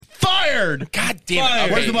Fired. God damn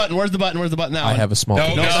it. Where's the button? Where's the button? Now I have a small.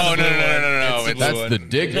 No. That's the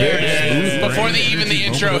dig. There it is. Smooth Before brain. even the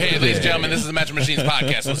intro hit, ladies and gentlemen, this is the Metro Machines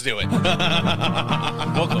podcast. Let's do it.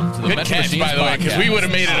 Welcome to the Good Metro catch, Machines by the way, because we would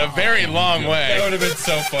have made it a very long way. That would have been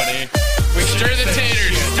so funny. We stir the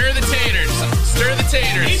taters. Stir the taters. Stir the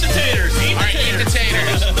taters. Eat the taters. Eat All right, eat the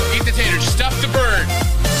taters. Eat the taters. Stuff the bird.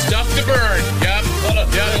 Stuff the bird. Yep.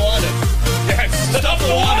 Stuff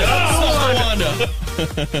the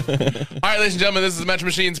All right, ladies and gentlemen, this is the Metro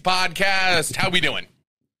Machines podcast. How we doing?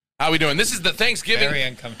 This is the Thanksgiving. Very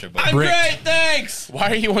uncomfortable. I'm great, thanks.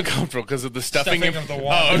 Why are you uncomfortable? Because of the stuffing Stuffing of the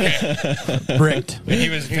wall. Oh, okay. Bricked. He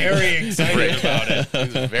was very excited about it.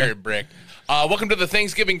 He's very bricked. Welcome to the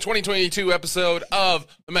Thanksgiving 2022 episode of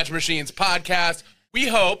the Metro Machines podcast. We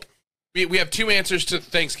hope we have two answers to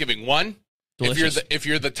Thanksgiving. One, if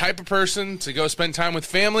you're the type of person to go spend time with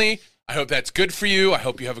family, I hope that's good for you. I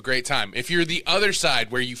hope you have a great time. If you're the other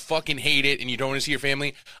side where you fucking hate it and you don't want to see your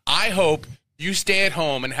family, I hope you stay at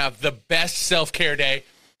home and have the best self-care day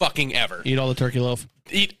fucking ever. Eat all the turkey loaf.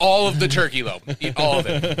 Eat all of the turkey loaf. Eat all of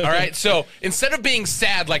it. All right? So instead of being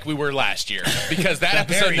sad like we were last year, because that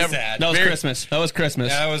episode Very never... sad. That was Christmas. That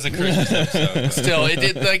was a Christmas episode. Still,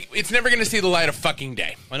 it's never going to see the light of fucking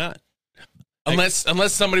day. Why not? Unless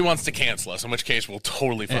somebody wants to cancel us, in which case we'll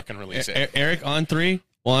totally fucking release it. Eric, on 3.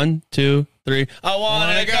 1, 2, 3. I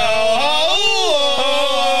want to go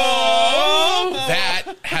home.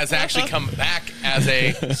 That has actually come back as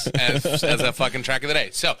a fucking track of the day.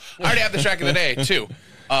 So I already have the track of the day too.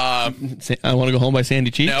 I want to go home by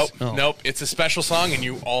Sandy Cheeks. Nope. It's a special song, and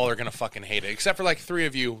you all are gonna fucking hate it, except for like 3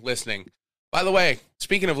 of you listening. By the way,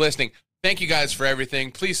 speaking of listening, thank you guys for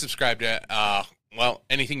everything. Please subscribe to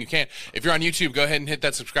anything you can. If you're on YouTube, go ahead and hit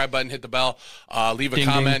that subscribe button, hit the bell, leave a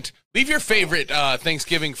comment. Leave your favorite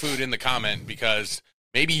Thanksgiving food in the comment, because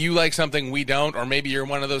maybe you like something we don't, or maybe you're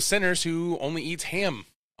one of those sinners who only eats ham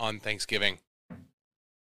on Thanksgiving.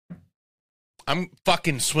 I'm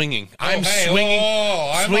fucking swinging. I'm swinging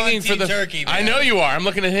on for the turkey, man. I know you are. I'm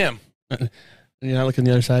looking at him. You're not looking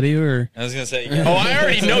the other side of you, or? I was going to say, Oh, I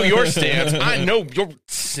already know your stance. I know your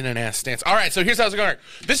sinning ass stance. All right, so here's how it's going.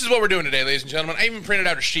 This is what we're doing today, ladies and gentlemen. I even printed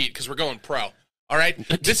out a sheet because we're going pro. All right,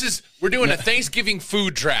 we're doing a Thanksgiving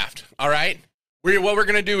food draft. All right, what we're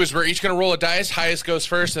gonna do is we're each gonna roll a dice. Highest goes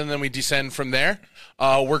first, and then we descend from there.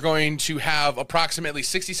 We're going to have approximately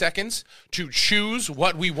 60 seconds to choose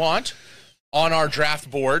what we want on our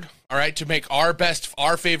draft board. All right, to make our best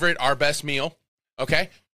meal. Okay.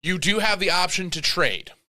 You do have the option to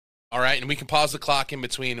trade, all right? And we can pause the clock in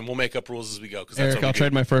between, and we'll make up rules as we go. Eric, I'll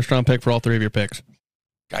trade my first-round pick for all 3 of your picks.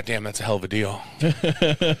 God damn, that's a hell of a deal.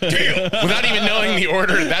 Without even knowing the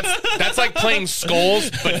order, that's like playing skulls,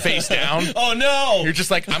 but face down. Oh, no! You're just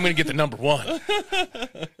like, I'm going to get the number 1.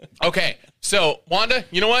 Okay, so, Wanda,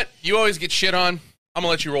 you know what? You always get shit on. I'm going to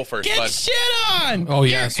let you roll first, bud. Get shit on! Oh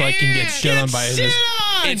yeah, so I can get shit on by this.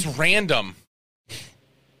 It's random.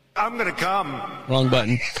 I'm gonna come. Wrong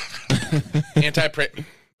button. Anti-print.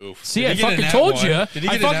 Oof. See, I Did he get fucking a nat told one? you. Did he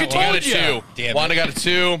I get a fucking nat one? Got a told you. 2. Damn it. Wanda got a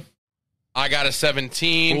 2. I got a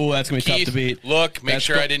 17. Ooh, that's going to be tough Keith, to beat. Look, make That's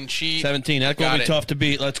sure go- I didn't cheat. 17. That's going Got to be it. tough to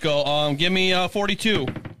beat. Let's go. Give me 42.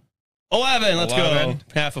 11. Let's 11. go.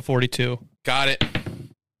 Half of 42. Got it.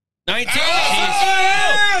 19.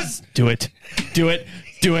 Yes! Do it. Do it.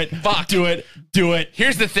 Do it. Fuck. Do it. Do it.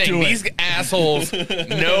 Here's the thing. Do it. These assholes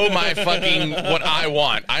know my fucking what I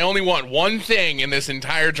want. I only want one thing in this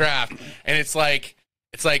entire draft, and it's like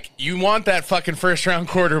you want that fucking first round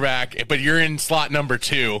quarterback, but you're in slot number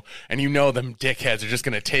 2, and you know them dickheads are just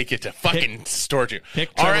gonna take it to fucking start you.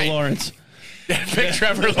 Pick All Trevor right. Lawrence. Pick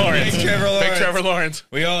Trevor Lawrence. Pick Trevor Lawrence. Pick Trevor Lawrence.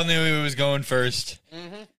 We all knew he was going first.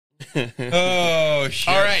 Oh, shit.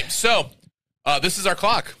 All right, so this is our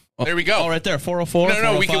clock. There we go. Oh, right there. 404.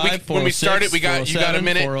 No, we 405, when we started, you got a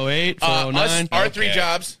minute. 408, Us, 409. our 3 Okay.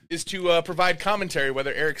 jobs is to provide commentary,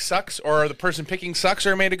 whether Eric sucks or the person picking sucks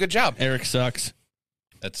or made a good job. Eric sucks.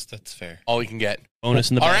 That's fair. All you can get.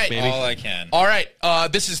 Bonus in the All back, right. baby. All I can. All right,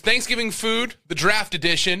 this is Thanksgiving food, the draft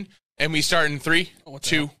edition, and we start in 3,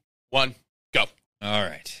 2, 1, go. All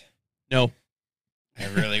right. No. I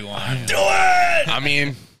really want. Do it! I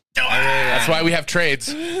mean, that's why we have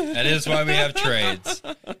trades. That is why we have trades.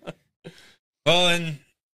 Well,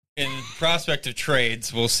 in prospect of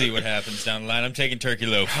trades, we'll see what happens down the line. I'm taking turkey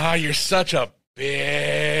loaf. Ah, you're such a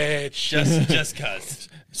bitch. Just cuz.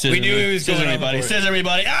 We knew he was going everybody. for it. Scissor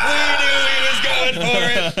everybody. We knew he was going for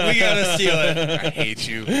it. We gotta steal it. I hate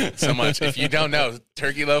you so much. If you don't know,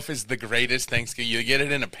 turkey loaf is the greatest Thanksgiving. You get it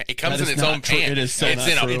in a pan. It comes That in is its not own true. pan. It is so it's not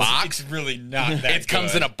in true. a box. It's really not that It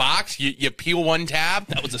comes in a box. You peel one tab.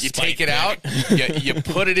 That was a you spite take it out. You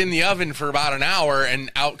put it in the oven for about an hour, and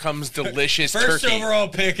out comes delicious First turkey. overall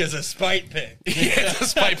pick is a spite pick. It's a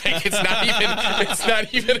spite pick. It's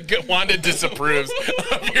not even a good. Wanda disapproves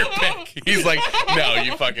of your pick. He's like, no,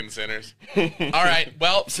 you fucking sinners. All right.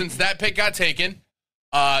 Well, since that pick got taken,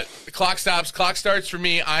 the clock stops. Clock starts for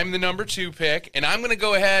me. I'm the number 2 pick, and I'm gonna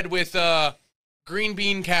go ahead with green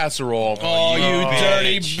bean casserole. Oh, you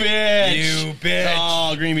dirty bitch. You bitch.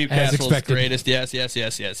 Oh, green bean As casserole's expected. greatest.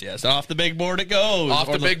 Yes. Off the big board it goes. Off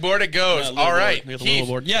Or the big board it goes. little All board. right, We got the Keith, little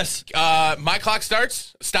board. Yes. my clock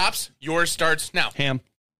stops. Yours starts now. Ham.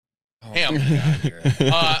 Ham.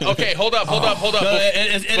 Okay, hold up. No,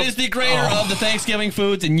 it is the creator of the Thanksgiving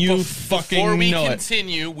foods, and you fucking Before we know it.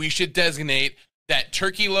 continue, we should designate that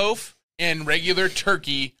turkey loaf and regular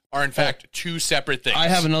turkey are in fact 2 separate things. I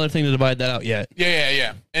have another thing to divide that out yet.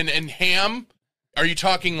 Yeah. And ham, are you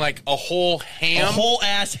talking like a whole ham? A whole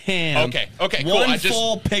ass ham. Okay, cool. One I just-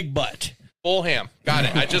 full pig butt. Full ham. Got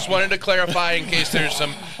it. I just wanted to clarify in case there's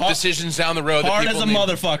some decisions down the road. Hard that as a people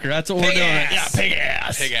need. motherfucker. That's what Pig we're doing. ass. Yeah, pig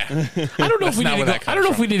ass. Pig ass. I don't know if we not need to where go. that comes I don't know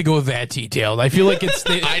if from. we need to go that detailed. I feel like it's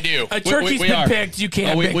the I do. a turkey's we been are. picked. You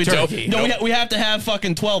can't we pick don't. turkey. No, we have to have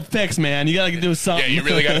fucking 12 picks, man. You gotta do something. Yeah, you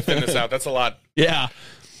really got to thin this out. That's a lot. Yeah.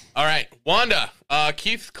 All right, Wanda.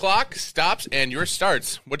 Keith's clock stops and yours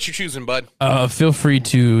starts. What you choosing, bud? Feel free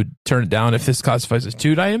to turn it down if this classifies as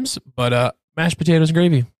 2 items, but mashed potatoes and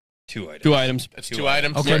gravy. 2 items. 2 items. That's 2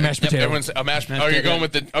 items. Okay, mashed potato. Everyone's a mashed. Mashed Oh, you're potato. going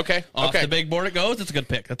with the okay. Off Okay. the big board it goes. That's a good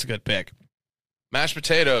pick. Mashed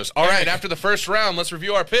potatoes. All right, after the first round, let's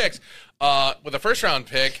review our picks. With the first round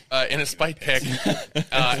pick, in a spite pick,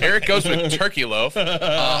 Eric goes with turkey loaf.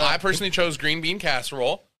 I personally chose green bean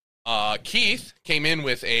casserole. Keith came in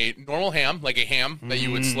with a normal ham, like a ham that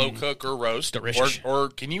you would slow cook or roast. Delicious. Or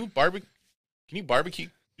can you barbecue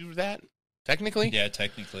that? Technically? Yeah,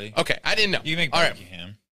 technically. Okay, I didn't know. You can make All right, barbecue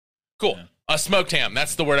ham. cool. Yeah. A smoked ham.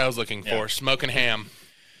 That's the word I was looking for. Yeah. Smoking ham.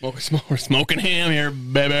 We're smoking ham here,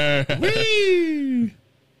 baby.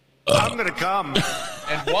 I'm gonna come.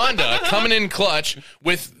 And Wanda coming in clutch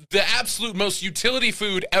with the absolute most utility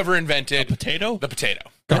food ever invented. Potato? The potato.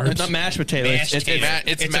 It's not mashed potato. Mashed It's potato.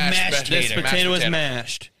 It's It's a mashed mashed potato. this potato. potato is Mashed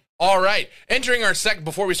mashed. All right. Entering our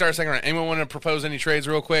before we start our second round, anyone want to propose any trades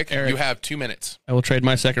real quick? Eric. You have 2 minutes. I will trade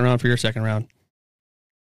my second round for your second round.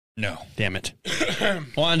 No. Damn it.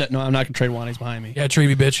 Wanda. No, I'm not going to trade Wanda. He's behind me. Yeah,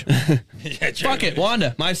 Treevy bitch. Yeah, Fuck it.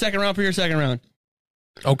 Wanda. My second round for your second round.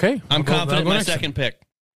 Okay, I'm I'll go confident in my next. second pick.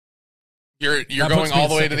 You're That going puts me all in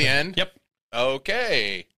the way to second the then. end? Yep.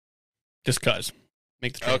 Okay. Just cuz.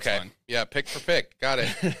 Make the trade Okay. fun. Yeah, pick for pick. Got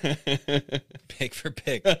it. Pick for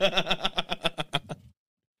pick.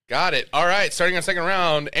 Got it. All right. Starting our second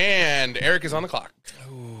round, and Eric is on the clock.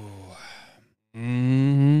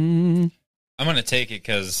 I'm going to take it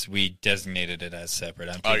because we designated it as separate.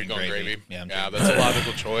 I'm Oh, you're taking going gravy? Yeah, I'm Yeah, taking that's a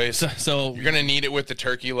logical choice. So You're going to need it with the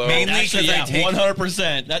turkey loaf. Mainly- actually, yeah, because I take-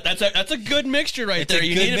 100%. That's a good mixture right It's there. a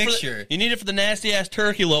You good need it mixture. you need it for the nasty ass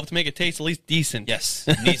turkey loaf to make it taste at least decent. Yes.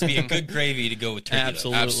 It needs to be a good gravy to go with turkey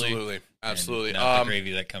Absolutely. loaf. Absolutely. And Absolutely. Not the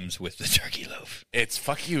gravy that comes with the turkey loaf. It's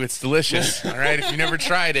fuck you. It's delicious. All right. If you never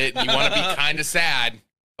tried it, and you want to be kind of sad,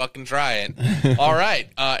 fucking try it. All right.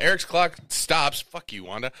 Eric's clock stops. Fuck you,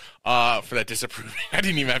 Wanda. For that disapproving. I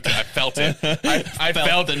didn't even have to. I felt it. I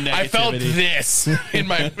felt the I felt negativity. this in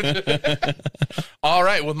my. All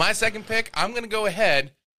right. With my second pick, I'm gonna go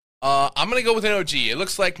ahead. I'm gonna go with an OG. It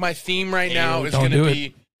looks like my theme right now is Don't gonna do it.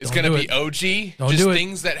 be. It's Don't going to do be OG. Don't just do it.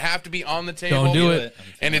 things that have to be on the table. Don't do it.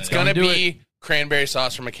 And it's Don't going to do be cranberry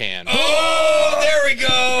sauce from a can. Oh, there we go.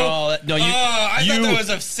 Oh, no, you I thought that was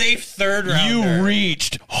a safe third rounder. you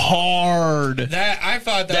reached hard. I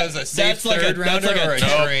thought that was a safe that's like third a- that's rounder like a- or a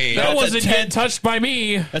No, trade. no. That That's wasn't getting touched by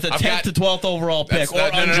me. That's a I've 10th got- to 12th overall pick That's or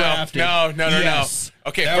not- undrafted. No. Yes.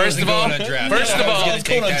 Okay, That first was of all, going undrafted. first of I was all, gonna let's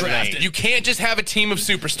take go that undrafted. lane. you can't just have a team of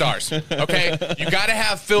superstars. Okay, you got to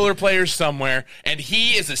have filler players somewhere, and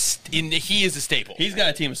he is a staple. He's got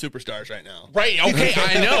a team of superstars right now. Right. Okay.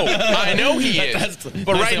 I know he is. But Nice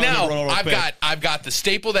right thing now, on the roll I've pick. got the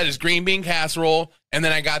staple that is green bean casserole, and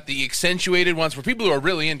then I got the accentuated ones for people who are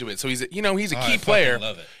really into it. So he's a key I fucking player.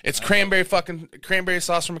 love it. It's cranberry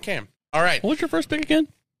sauce from a can. All right. What was your first pick again?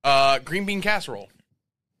 Green bean casserole.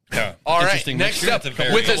 Yeah. All right. Interesting Next mixture. up, It's a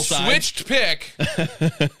very with a couple sides. switched pick,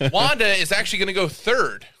 Wanda is actually going to go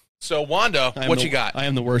third. So Wanda, what you got? I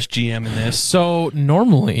am the worst GM in this. So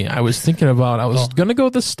normally I was thinking about I was gonna go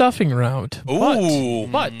the stuffing route. Ooh.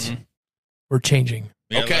 But we're changing.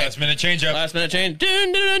 Yeah, Okay. last minute change up. Last minute change.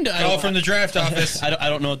 Dun, dun, dun. Call from the draft office. I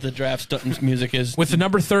don't know what the draft music is. With the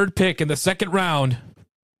number 3 pick in the second round,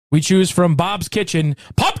 we choose from Bob's Kitchen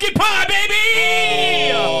pumpkin pie,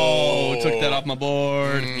 baby. Oh, took that off my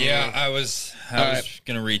board. Yeah, I was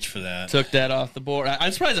gonna reach for that. Took that off the board.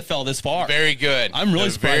 I'm surprised it fell this far. Very good. I'm really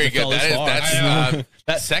surprised very it fell good. this far. That's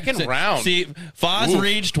That second round. See, Foz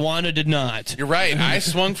reached, Wanda did not. You're right. I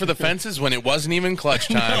swung for the fences when it wasn't even clutch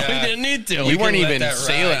time. We didn't need to. We weren't let even that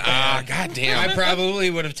sailing. ride, man. Goddamn. I probably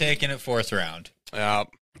would have taken it 4th round.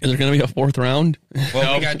 Is there going to be a 4th round? Well,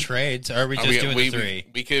 No. we got trades. Or are we just doing the 3?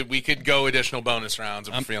 We could go additional bonus rounds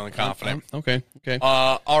if we're feeling confident. Okay.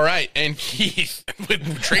 All right, and Keith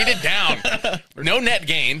traded down. No net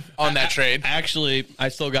gain on that trade. Actually, I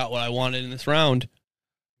still got what I wanted in this round.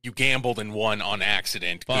 You gambled and won on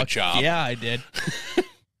accident. Good Fuck, job. Yeah, I did.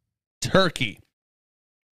 Turkey.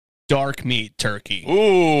 Dark meat turkey.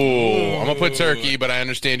 Ooh, I'm gonna put turkey, but I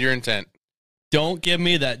understand your intent. Don't give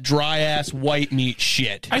me that dry ass white meat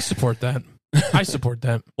shit. I support that.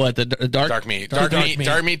 What the dark? Dark meat. Dark meat.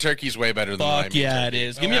 Dark meat turkey's way better than light Fuck meat yeah, turkey. it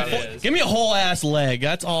is. Give me a whole ass leg.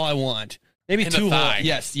 That's all I want. Maybe And the 2 thigh. whole.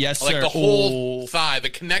 Yes, Like sir. the whole Ooh. thigh, the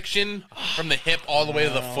connection from the hip all the way to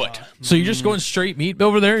the foot. So you're just going straight meat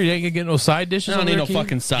over there? You ain't gonna get no side dishes? I don't over need there, no Keith?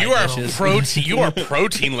 fucking side You are dishes. protein. You are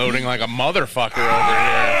protein loading like a motherfucker over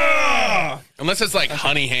here. Unless it's like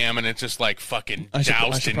honey ham and it's just like fucking I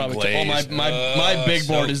doused should in probably glaze. my big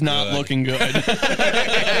so board is not good. looking good.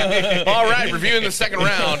 All right, reviewing the second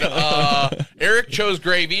round. Eric chose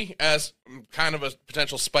gravy as kind of a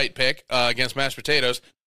potential spite pick against mashed potatoes.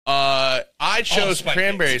 I chose spite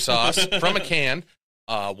cranberry picks. sauce from a can.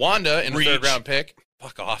 Wanda in the third round pick.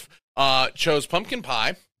 Fuck off. Chose pumpkin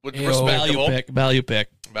pie. With Ew. respectable Value pick.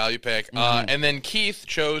 value pick. And then Keith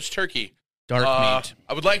chose turkey. Dark meat.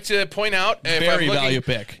 I would like to point out if Very I'm looking, value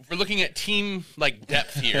pick. if we're looking at team like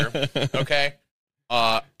depth here, okay?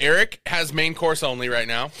 Eric has main course only right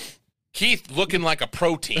now. Keith looking like a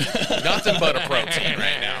protein, nothing but a protein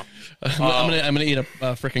right now. I'm gonna eat a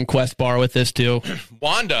freaking Quest bar with this too.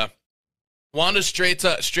 Wanda straight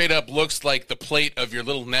up looks like the plate of your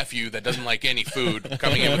little nephew that doesn't like any food,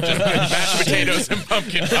 coming in with just mashed potatoes and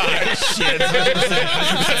pumpkin pie.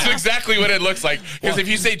 That's exactly what it looks like. Because if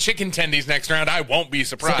you say chicken tendies next round, I won't be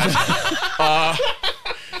surprised.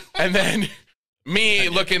 And then me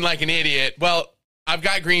looking like an idiot. Well, I've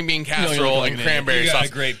got green bean casserole like and an cranberry You got sauce.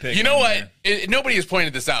 a great pick You know on what? Nobody has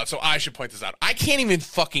pointed this out, so I should point this out. I can't even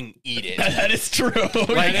fucking eat it. That is true.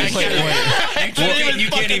 Like, I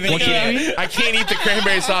can't eat the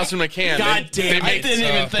cranberry sauce from a can. God damn. I didn't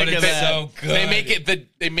even but think of it's that. so good.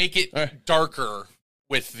 They make it darker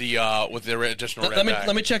with the additional red dye.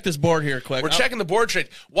 Let me check this board here quick. We're checking the board trade.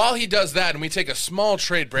 While he does that, and we take a small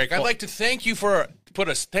trade break, I'd like to thank you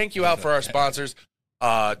thank you out for our sponsors.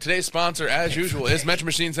 Today's sponsor, as usual, is Metro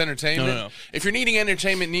Machines Entertainment. No. If you're needing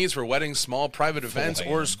entertainment needs for weddings, small private events,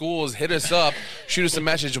 or schools, hit us up. Shoot us a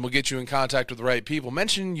message, and we'll get you in contact with the right people.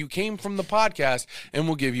 Mention you came from the podcast, and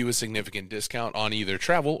we'll give you a significant discount on either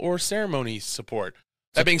travel or ceremony support.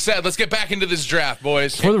 That being said, let's get back into this draft,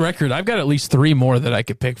 boys. For the record, I've got at least 3 more that I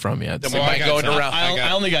could pick from yet. Then we I might got go into some. round.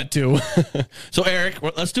 I only got 2. So Eric,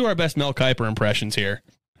 let's do our best Mel Kiper impressions here.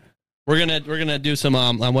 We're gonna do some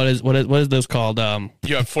what is those called?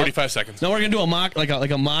 You have 45 seconds. No, we're gonna do a mock like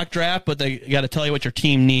a mock draft, but they got to tell you what your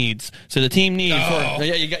team needs. So the team needs.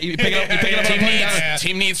 You pick it up.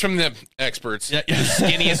 Team needs from the experts. The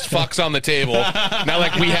skinniest fucks on the table. Not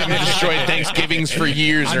like we haven't destroyed Thanksgivings for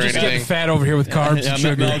years I'm or just anything. getting fat over here with carbs Yeah, and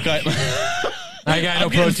sugar. Mel Kiper. I got no I'm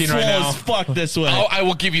getting protein right swole now. as fuck this way. I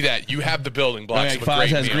will give you that. You have the building blocks. Okay, of a Foz great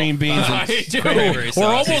has meal. green beans. And Dude, Cranberry we're sauce.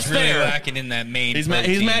 almost He's really there. lacking in that main he's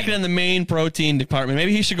protein. macking in the main protein department.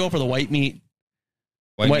 Maybe he should go for the white meat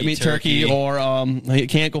turkey, or he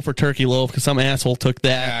can't go for turkey loaf because some asshole took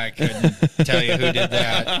that. I couldn't tell you who did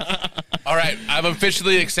that. All right, I'm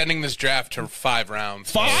officially extending this draft to 5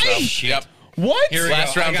 rounds. 5? So, yep. What? Here we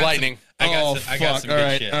Last go. round's I got lightning. I got fuck. some all good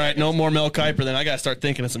right, shit. all right. No more Mel Kiper. Then I gotta start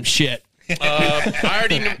thinking of some shit. I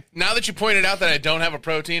already knew, now that you pointed out that I don't have a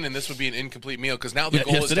protein, and this would be an incomplete meal, because now the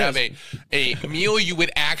goal yes, is to it have is. a meal you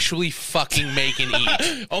would actually fucking make and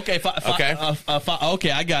eat. Okay, Okay.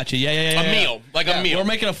 okay, I got you. Yeah. A meal, like a meal. We're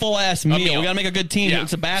making a full ass meal. meal. We gotta make a good team. Yeah.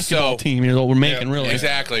 It's a basketball So- team. You know what we're making, really.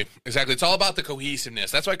 Exactly. It's all about the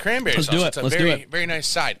cohesiveness. That's why cranberry Let's sauce. do it. It's a Let's do very, it. very nice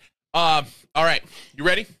side. All right, you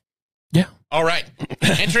ready? Yeah. All right.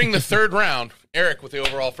 Entering the third round, Eric with the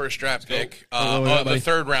overall first draft pick. What we got, The buddy?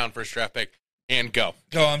 third round first draft pick. and go.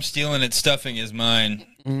 Oh, I'm stealing it. Stuffing is mine.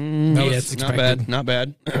 Yeah, it's Not expected. bad. Not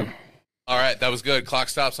bad. All right, that was good. Clock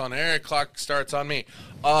stops on Eric. Clock starts on me.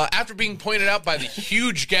 After being pointed out by the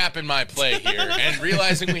huge gap in my play here, and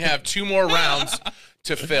realizing we have 2 more rounds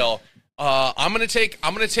to fill, I'm gonna take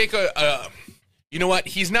a. You know what?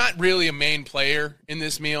 He's not really a main player in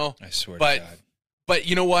this meal. I swear to God. But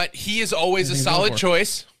you know what? He is always a solid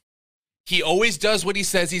choice. He always does what he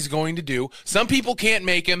says he's going to do. Some people can't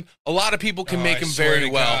make him. A lot of people can make him very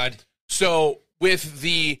well. God. So with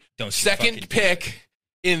the second pick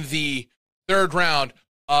in the 3rd round,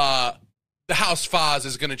 the House Foz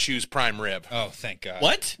is going to choose prime rib. Oh, thank God.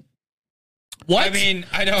 What? What? I mean,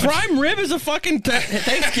 I don't. Prime rib is a fucking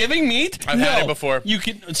Thanksgiving meat? I've had it before. You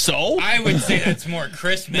can I would say that's more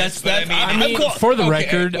Christmas. I mean, for the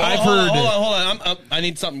record, I've heard. Hold on. I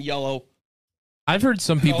need something yellow. I've heard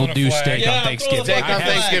some people do steak on Thanksgiving. Steak on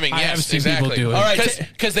Thanksgiving, I have yes, seen exactly. people do it. All right,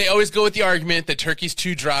 Because they always go with the argument that turkey's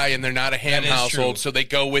too dry and they're not a ham That is household, true. so they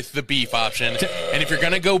go with the beef option. And if you're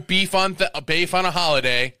going to go beef on a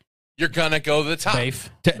holiday, you're going to go to the top.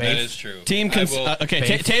 That is true. Team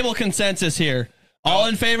table consensus here. All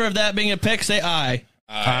in favor of that being a pick, say aye.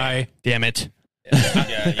 Aye. Damn it.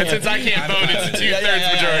 And since I can't vote, it's a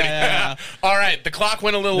 2/3 majority. yeah. All right, the clock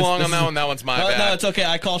went a little long on that one. That one's my bad. No, it's okay.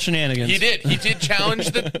 I call shenanigans. He did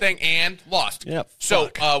challenge the thing and lost. Yep. So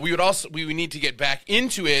we would need to get back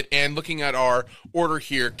into it, and looking at our order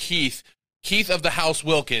here, Keith of the House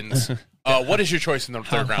Wilkins. What is your choice in the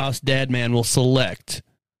 3rd round? House Dad Man will select.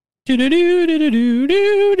 I should get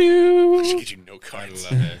you no cards.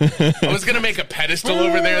 I was gonna make a pedestal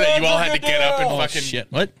over there that you all had to get up and fucking. Shit.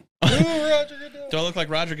 What? Do I look like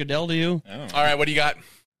Roger Goodell to you? All right, what do you got?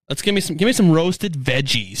 Let's give me some roasted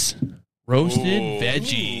veggies. Roasted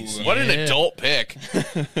veggies. What an adult pick.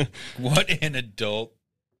 What an adult.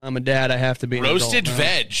 I'm a dad. I have to be an Roasted adult now.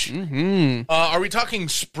 veg. Mm-hmm. Are we talking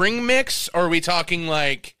spring mix, or are we talking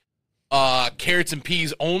like carrots and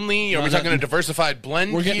peas only? Are we talking a diversified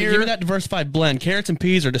blend Give here? me that diversified blend. Carrots and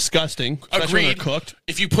peas are disgusting. Especially when they're Agreed. cooked.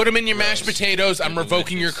 If you put them in your mashed potatoes, I'm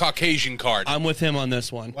revoking your Caucasian card. I'm with him on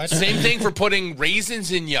this one. Same thing for putting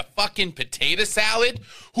raisins in your fucking potato salad.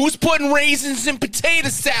 Who's putting raisins in potato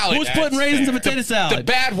salad? Who's putting raisins in potato salad? The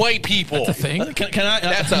bad white people. That's a thing. Can I?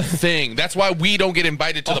 That's a thing. That's why we don't get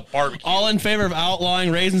invited to the barbecue. All in favor of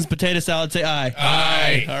outlawing raisins potato salad, say aye.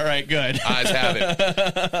 Aye. All right, good. Eyes have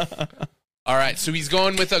it. All right, so he's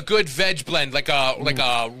going with a good veg blend, like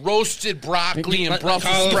a roasted broccoli and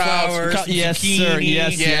Brussels sprouts. Yes, sir.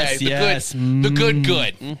 Yes, the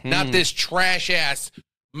good. Not this trash ass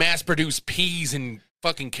mass-produced peas and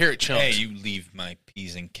fucking carrot chunks. Hey, you leave my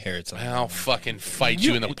peas and carrots alone. I'll fucking fight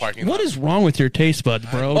you in the parking lot. What is wrong with your taste buds,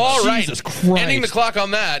 bro? All right, Jesus Christ. ending the clock on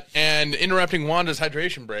that and interrupting Wanda's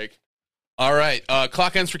hydration break. All right,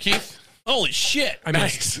 clock ends for Keith. Holy shit.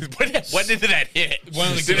 Nice. What did that hit? One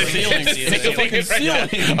of the Did it hit the ceiling?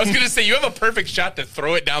 I was going to say, you have a perfect shot to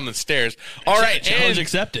throw it down the stairs. All right, Challenge and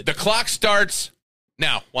accepted. The clock starts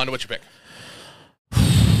now. Wanda, what's your pick?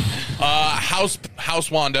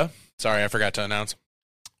 House Wanda. Sorry, I forgot to announce.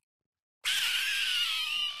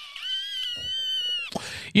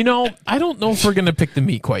 You know, I don't know if we're going to pick the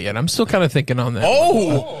meat quite yet. I'm still kind of thinking on that.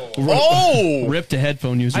 Oh! Rip to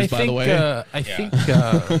headphone users, by the way. I think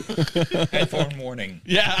Headphone warning.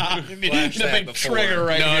 Yeah. Flash that big before. trigger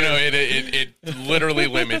right here. No, it literally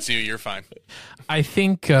limits you. You're fine. I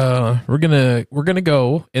think we're gonna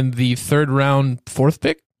go in the 3rd round, 4th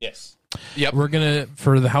pick. Yes. Yep. We're gonna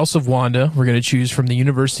for the House of Wanda. We're gonna choose from the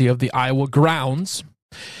University of the Iowa grounds,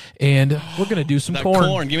 and we're gonna do some That corn.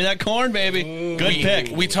 corn. Give me that corn, baby. Good pick.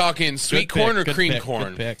 We talking sweet Good pick, corn or good cream pick, corn?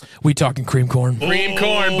 Good pick. We talking cream corn. Cream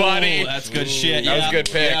corn, buddy. That's good shit. That was a Yeah. good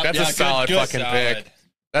pick. Yeah, That's yeah, a solid good, fucking pick.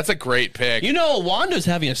 That's a great pick. You know, Wanda's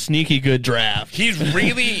having a sneaky good draft. He's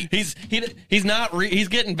really he's not he's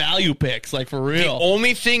getting value picks, like, for the real.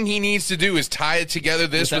 only thing he needs to do is tie it together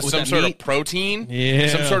with with some that sort meat? of protein, Yeah.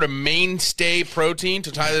 some sort of mainstay protein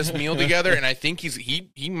to tie this meal together. And I think he's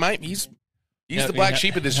the black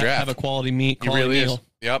sheep of this draft. Have a quality meat. He Quality really meal. is.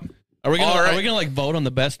 Yep. Are we gonna All right. are we gonna like vote on the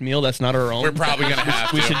best meal that's not our own? We're probably gonna have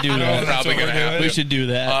to. We should do that. We're probably gonna have to. We should do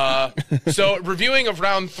that. So reviewing of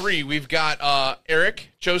round 3, we've got Eric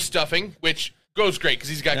chose stuffing, which goes great because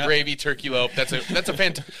he's got gravy, turkey loaf. That's a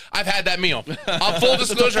fantastic. I've had that meal. Full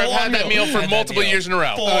disclosure, I've had that meal for multiple years in a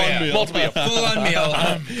row. Full-on meal. Multiple meal. Full-on meal.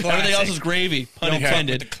 Everything else is gravy. Pun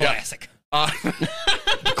intended. Classic.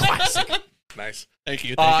 Classic. Nice. Thank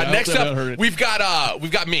you. Next up, we've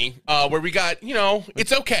got me, where we got,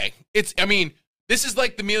 it's okay. This is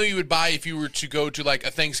like the meal you would buy if you were to go to like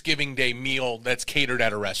a Thanksgiving Day meal that's catered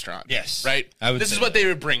at a restaurant. Yes. Right? This is what they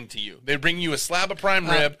would bring to you. They'd bring you a slab of prime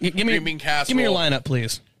rib, green bean casserole. Give me your lineup,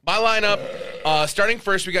 please. My lineup, starting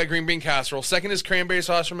first, we got green bean casserole. Second is cranberry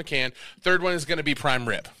sauce from McCann. Third one is going to be prime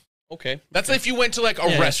rib. Okay. That's if you went to like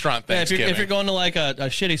a restaurant Thanksgiving. If you're going to like a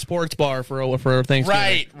shitty sports bar for Thanksgiving.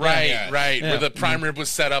 Right. Yeah. Where the prime rib was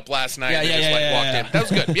set up last night. Walked in. That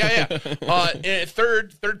was good. Yeah.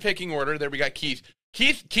 Third picking order. There we got Keith.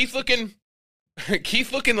 Keith looking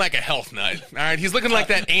like a health nut. All right, he's looking like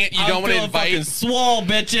that ant you don't want to invite. Swole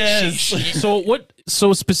bitches.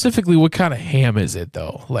 So specifically, what kind of ham is it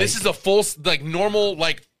though? Like, this is a full normal.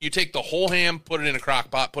 Like you take the whole ham, put it in a crock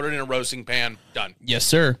pot, put it in a roasting pan, done. Yes,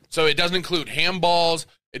 sir. So it doesn't include ham balls.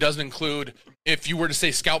 It doesn't include if you were to say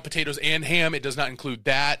scalloped potatoes and ham. It does not include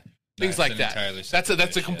that. Things like that.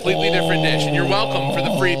 That's a completely different dish, and you're welcome for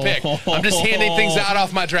the free pick. I'm just handing things out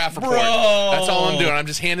off my draft report. That's all I'm doing. I'm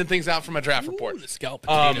just handing things out from my draft report. Scalloped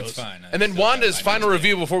potatoes. Fine. And then Wanda's final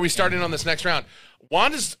review before we start in on this next round.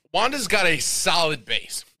 Wanda's got a solid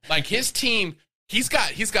base. Like his team, he's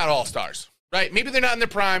got all stars, right? Maybe they're not in their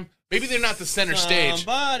prime. Maybe they're not the center stage.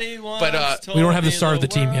 But we don't have the star of the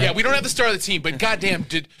team yet. Yeah, we don't have the star of the team. But goddamn,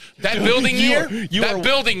 did that building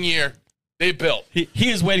year? They built. He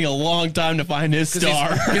is waiting a long time to find his star.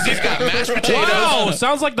 Because he's got mashed potatoes. Wow,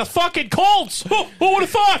 sounds like the fucking Colts. Who would have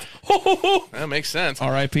thought? That makes sense.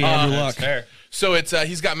 R.I.P. Andrew Luck. Fair. So it's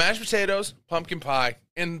he's got mashed potatoes, pumpkin pie,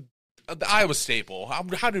 and the Iowa staple.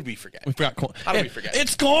 How did we forget? We forgot corn. How did we forget?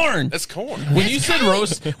 It's corn. That's corn. When you said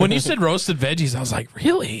roasted veggies, I was like,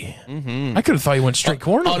 really? Mm-hmm. I could have thought you went straight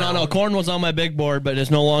corn. Oh no, corn was on my big board, but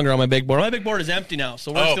it's no longer on my big board. My big board is empty now,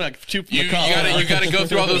 so we're just gonna shoot from the cup. You gotta go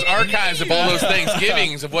through all those archives of all those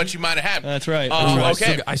Thanksgivings of what you might have had. That's right.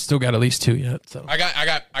 Okay, I still got at least 2 yet. So I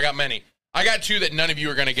got many. I got 2 that none of you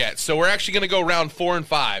are gonna get. So we're actually gonna go round 4 and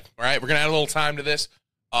 5. All right, we're gonna add a little time to this.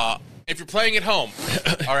 If you're playing at home,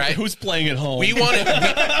 all right. Who's playing at home? We want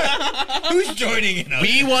Who's joining in?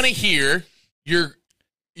 We want to hear your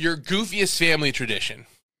goofiest family tradition.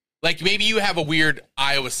 Like maybe you have a weird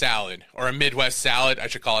Iowa salad or a Midwest salad, I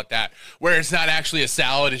should call it that, where it's not actually a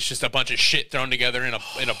salad, it's just a bunch of shit thrown together in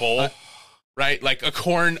a bowl. Right? Like a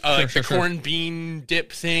corn corn bean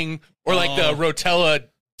dip thing or like the Rotella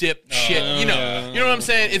dip shit. You know what I'm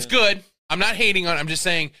saying? It's good. I'm not hating on it. I'm just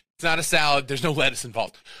saying it's not a salad. There's no lettuce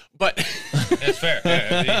involved. But that's fair.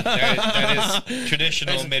 That is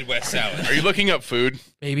traditional Midwest salad. Are you looking up food?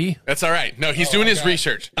 Maybe. That's all right. No, he's doing his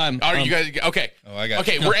research. You guys okay? Oh, I got.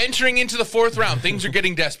 Okay, we're entering into the 4th round. Things are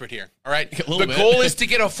getting desperate here. All right. The goal is to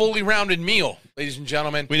get a fully rounded meal, ladies and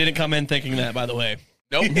gentlemen. We didn't come in thinking that, by the way.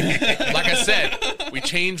 Nope. Like I said, we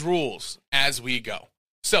change rules as we go.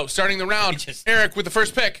 So, starting the round, Eric with the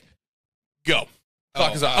first pick. Go.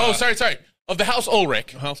 Clock is up. Sorry. Of the House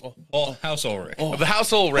Ulrich. House Ulrich. Of the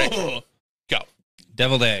House Ulrich. Go.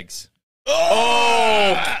 Deviled eggs. Ooh.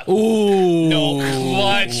 No,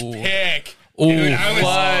 clutch pick. Dude,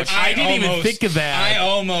 I didn't even think of that. I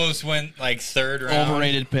almost went like 3rd round.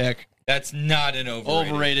 Overrated pick. That's not an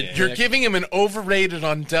overrated pick. You're giving him an overrated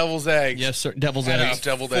on devil's eggs. Yes, sir. Devil's eggs.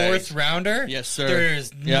 Deviled eggs. 4th rounder? Yes, sir.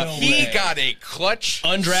 There's no way. He got a clutch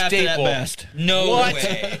undrafted staple. at best. No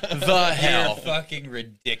way. The hell? You're fucking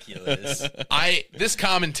ridiculous. This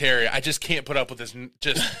commentary, I just can't put up with this.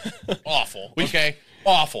 Just awful. Okay?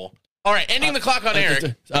 Awful. All right, ending the clock on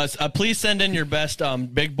Eric. Please send in your best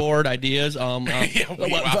big board ideas. Follow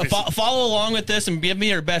along with this and give me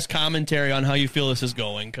your best commentary on how you feel this is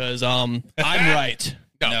going, because I'm right.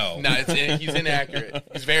 No, he's inaccurate.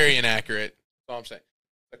 He's very inaccurate. That's all I'm saying.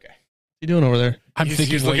 Okay. What are you doing over there? I'm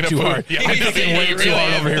thinking way too hard. Yeah, I'm thinking way too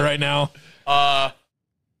hard over here right now. I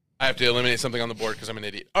have to eliminate something on the board because I'm an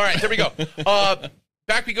idiot. All right, there we go.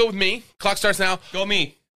 Back we go with me. Clock starts now. Go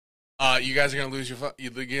me. You guys are gonna lose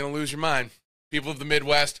your mind. People of the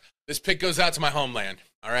Midwest, this pick goes out to my homeland.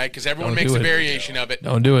 All right, because everyone makes a variation of it.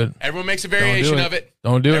 Don't do it. Everyone makes a variation of it.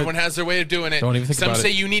 Don't do it. Everyone has their way of doing it. Don't even think about it. Some say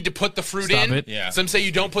you need to put the fruit in. It. Yeah. Some say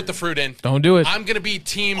you don't put the fruit in. Don't do it. I'm gonna be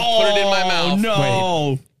team. Put it in my mouth.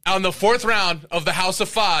 No. On the 4th round of the House of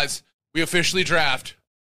Foz, we officially draft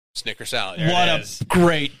Snicker salad. What a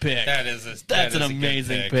great pick. That's an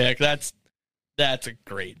amazing pick. That's a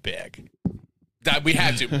great pick. That we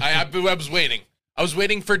had to. I was waiting. I was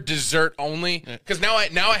waiting for dessert only because now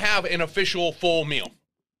I have an official full meal.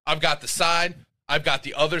 I've got the side, I've got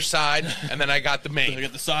the other side, and then I got the main. I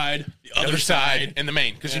got the side, the other side, and the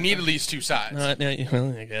main because you need at least 2 sides. I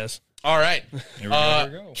guess. All right. Here we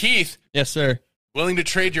go. Keith. Yes, sir. Willing to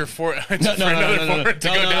trade your for No, another forward to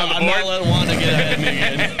go down the board? I'm not letting Wanda get ahead of me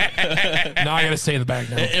again. Now I got to stay in the back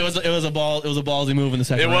now. It was a ballsy move in the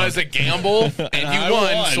second It round. was a gamble, and I you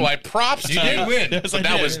won, won. so I props to You did win. Yes, But I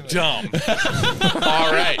that did. was dumb.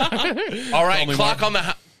 All right. me Clock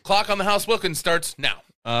on the House Wilkins starts now.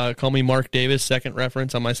 Call me Mark Davis. Second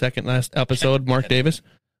reference on my second last episode. Mark Davis.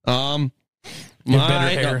 better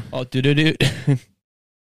hair. Oh, do. Do.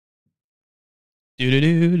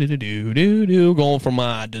 Going for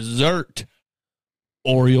my dessert.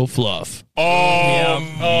 Oreo fluff.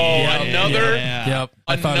 Another Yep.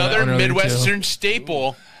 I thought of that another one earlier, Midwestern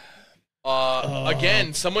staple.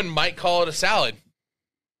 Again, someone might call it a salad.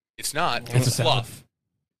 It's not. It's a salad. fluff.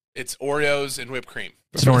 It's Oreos and whipped cream.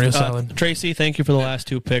 It's an Oreo salad. Tracy, thank you for the last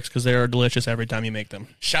two picks because they are delicious every time you make them.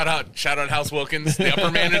 Shout out House Wilkins, the upper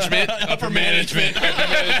management. upper management.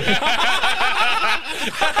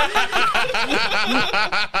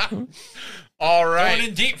 All right. Going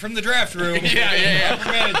in deep from the draft room. Yeah.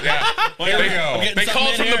 Here we go. They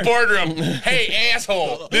called from the boardroom. Hey,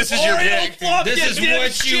 asshole, this is your pick. This is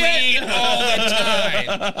what you eat all the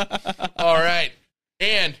time. All right.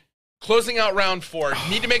 And closing out round 4,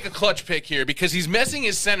 need to make a clutch pick here because he's missing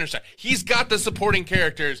his center star. He's got the supporting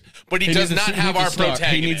characters, but he does not have our protagonist.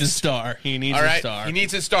 He needs a star. He needs All a right. star. He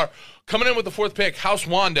needs his star. Coming in with the 4th pick, House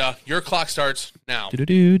Wanda, your clock starts now.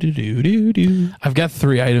 Do. I've got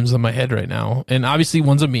 3 items on my head right now, and obviously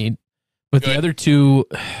one's a meat, but Good. the other 2,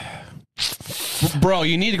 Bro,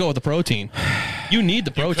 you need to go with the protein. You need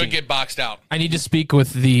the protein. Could get boxed out. I need to speak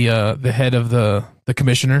with the head of the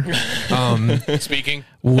commissioner. Speaking.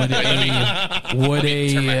 Would Turn my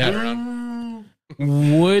head a around.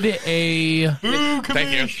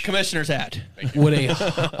 Thank you. Commissioner's hat. would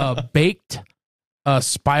a baked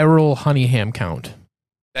spiral honey ham count?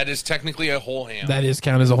 That is technically a whole ham. That is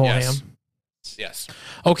count as a whole Yes. ham. Yes.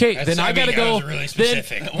 Okay, That's- then I gotta that go. was really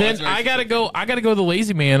specific. Then I gotta go. I gotta go the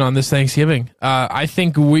lazy man on this Thanksgiving. I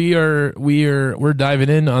think we're diving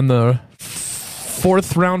in on the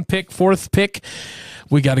 4th pick.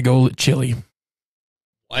 We gotta go chili.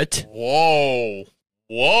 What? Whoa.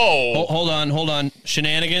 Hold on.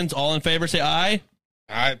 Shenanigans. All in favor, say aye.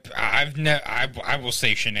 I will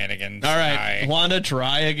say shenanigans. All right. Wanda,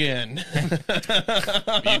 try again.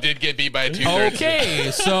 You did get beat by a 2/3.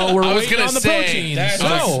 Okay, so we're I was waiting gonna on the say, protein.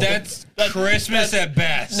 That's Christmas at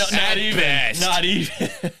best. Not even. best. Not even.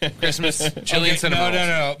 Christmas chili Okay, and cinnamon.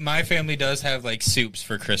 no. My family does have like soups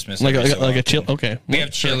for Christmas. like every so a often. chill. Okay. We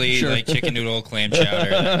have chili, Sure. like chicken noodle, clam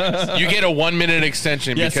chowder. You get a 1-minute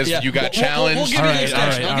extension Yes, because yeah. you got We'll challenged. give All you the right,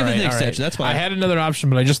 extension. I'll give you the all right. extension. That's fine. I had another option,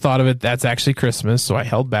 but I just thought of it. That's actually Christmas, so I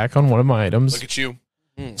held back on one of my items. Look at you.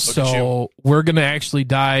 So we're going to actually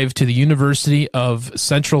dive to the University of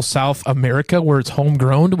Central South America, where it's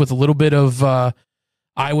homegrown with a little bit of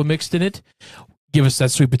Iowa mixed in it. Give us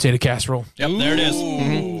that sweet potato casserole. Yep, there it is.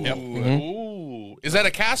 Ooh. Yep. Ooh. Is that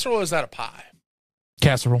a casserole or is that a pie?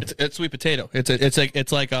 Casserole. It's sweet potato.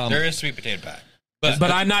 It's like There is sweet potato pie.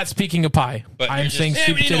 But I'm not speaking of pie. But I'm you're just- saying Yeah,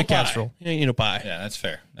 sweet but you potato know pie. casserole. Yeah, you know pie. Yeah, that's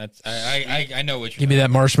fair. That's I know what you're Give me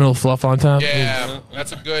that marshmallow fluff on top. Yeah,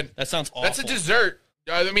 that's a good. That sounds awful. That's a dessert.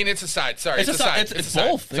 I mean, it's a side. Sorry, It's a side. It's a side.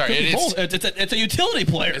 both. Sorry, It could be it is. both. It's a utility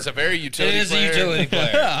player. It's a very It utility. is a player. utility player.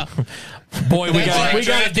 Yeah. Boy, we That's got like to dig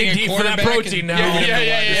drafting a deep for that quarterback protein and- now.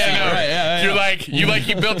 Yeah. Right, yeah. You're like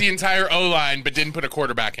you built the entire O line, but didn't put a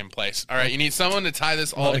quarterback in place. All right, you need someone to tie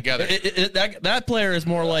this all together. That player is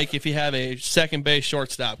more like if you have a second base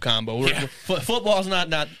shortstop combo. Football's not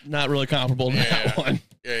really comparable to that one.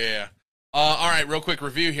 Yeah. All right, real quick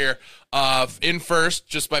review here. In first,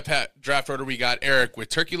 just by draft order, we got Eric with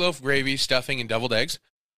turkey loaf, gravy, stuffing, and deviled eggs.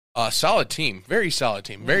 Solid team, very solid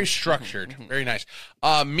team, very structured, very nice.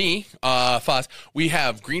 Me, Foz, we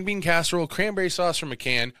have green bean casserole, cranberry sauce from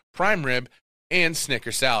McCann, prime rib, and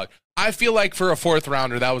Snicker salad. I feel like for a 4th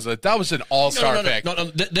rounder, that was an all-star pick. No,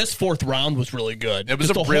 this 4th round was really good. It was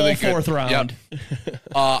Just a the really whole good 4th round. Yep.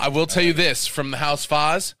 I will tell you this from the House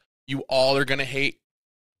Foz, you all are gonna hate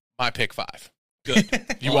my pick 5. Good.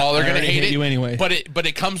 You all are I gonna already hate hate it you anyway. But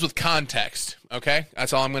it comes with context. Okay,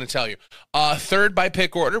 that's all I'm gonna tell you. 3rd by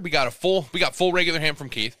pick order, we got full regular ham from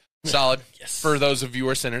Keith. Solid. Yes. For those of you who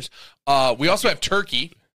are sinners. We also have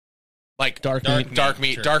turkey, like Dark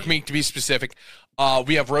meat. dark meat to be specific.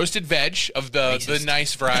 We have roasted veg of the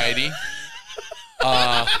nice variety.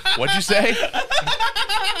 What'd you say?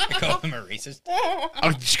 I call him a racist.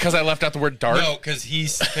 Because I left out the word dark. No, because he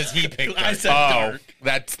picked. I dark. said dark.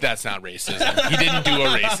 That's not racism. He didn't do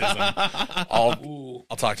a racism. I'll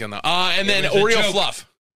talk to you on that. And then was a Oreo joke. fluff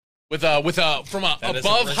with a from a That is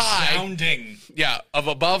above a high. resounding- Yeah, of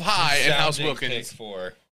above high and House resounding Wilkins. pick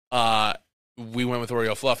for. We went with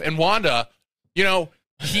Oreo fluff and Wanda. You know,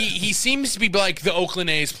 he seems to be like the Oakland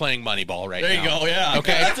A's playing Moneyball right There now. you go. Yeah.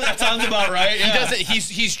 Okay. That sounds about right. Yeah. He doesn't.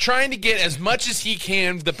 He's trying to get as much as he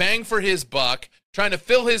can, the bang for his buck, trying to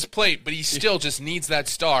fill his plate, but he still just needs that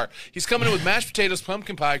star. He's coming in with mashed potatoes,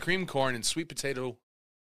 pumpkin pie, cream corn, and sweet potato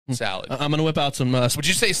salad. I'm gonna whip out some. Would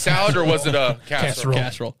you say salad or was it a casserole?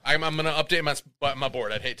 Casserole. I'm gonna update my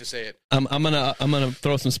board. I'd hate to say it. I'm gonna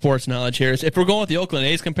throw some sports knowledge here. If we're going with the Oakland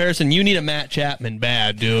A's comparison, you need a Matt Chapman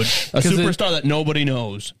bad, dude. A superstar that nobody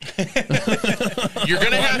knows. You're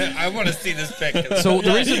gonna have. I want to see this pick. So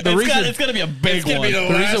the reason It's gonna be a big one. Be the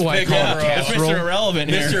reason why I call it It's casserole. Mr.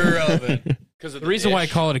 Irrelevant here. Mr. Irrelevant. The The reason why I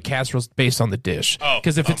call it a casserole is based on the dish. Oh,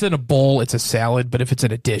 Because if it's in a bowl, it's a salad. But if it's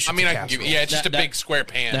in a dish, I mean, it's I a can give. casserole. Yeah, it's just a That- big square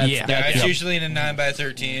pan. That's- Yeah. Yeah, it's Yep. usually in a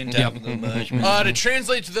 9x13. Top of the mush. To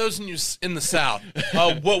translate to those in the South,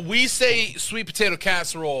 what we say sweet potato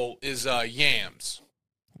casserole is yams.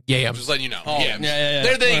 Yeah. I'm just letting you know. Oh, Yams. yeah.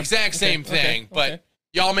 They're the Well, exact same thing, but okay.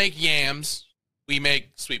 y'all make yams. We make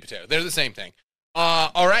sweet potato. They're the same thing.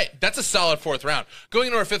 All right. That's a solid fourth round. Going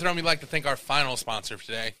into our fifth round, we'd like to thank our final sponsor for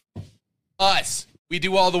today. Us. We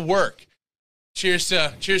do all the work. Cheers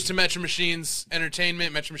to Metro Machines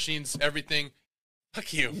Entertainment, Metro Machines Everything.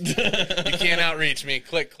 Fuck you. You can't outreach me.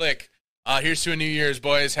 Click, click. Here's to a New Year's,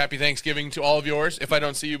 boys. Happy Thanksgiving to all of yours. If I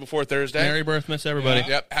don't see you before Thursday. Merry Birthmas, everybody.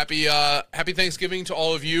 Yep. Happy Thanksgiving to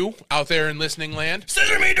all of you out there in listening land.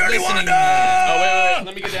 Scissor me, dirty Wanda! Oh, wait.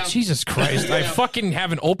 Let me get down. Jesus Christ! I fucking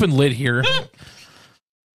have an open lid here.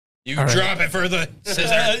 You All right. drop it for the scissor.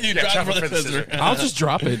 You Yeah, drop chop it it for for the the scissor. I'll just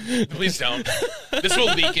drop it. Please don't. This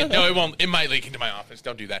will leak in. No, it won't. It might leak into my office.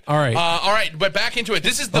 Don't do that. All right. All right. But back into it.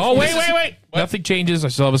 This is the. Oh wait. What? Nothing changes. I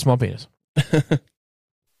still have a small penis.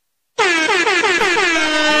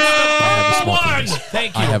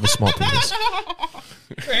 Thank I have a small penis.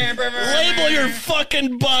 Label your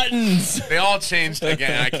fucking buttons. They all changed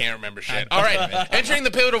again. I can't remember shit. All right. Entering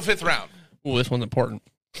the pivotal fifth round. Ooh, this one's important.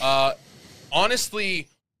 Honestly,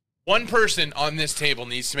 one person on this table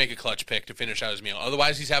needs to make a clutch pick to finish out his meal.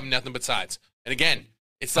 Otherwise, he's having nothing but sides. And again,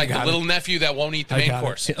 it's like the got little nephew that won't eat the I main got it.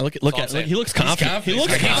 course. Look That's all I'm at saying. he looks confident. He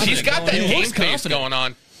looks confident. He's got that He game looks face confident. going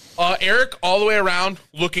on. Eric, all the way around,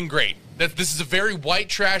 looking great. This is a very white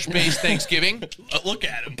trash based Thanksgiving. Look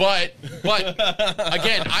at him. But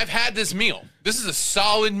again, I've had this meal. This is a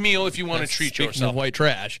solid meal if you want to treat Speaking yourself. of white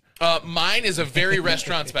trash. Mine is a very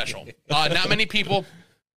restaurant special. Not many people.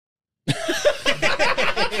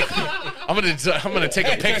 I'm gonna take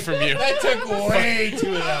a pic from you. That took way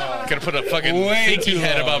too long. Gonna put a fucking Way thinking too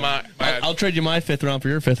head long. about my I'll trade you my fifth round for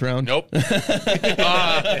your fifth round. Nope.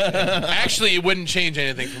 Actually, it wouldn't change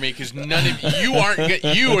anything for me because none of you you are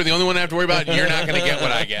the only one I have to worry about. You're not going to get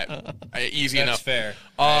what I get. Easy That's enough. fair.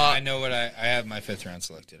 I know what I have my fifth round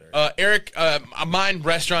selected already. Eric, mine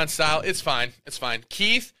restaurant style. It's fine. It's fine.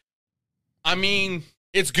 Keith, I mean,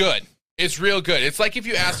 it's good. It's real good. It's like if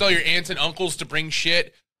you asked all your aunts and uncles to bring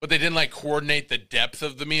shit, but they didn't like coordinate the depth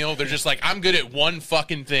of the meal. They're just like, I'm good at one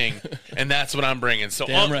fucking thing, and that's what I'm bringing. So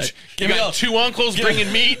Damn right. you got two uncles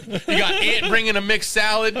bringing meat, you got aunt bringing a mixed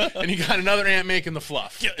salad, and you got another aunt making the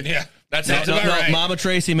fluff. Yeah. That's No, it. no, about no, right. Mama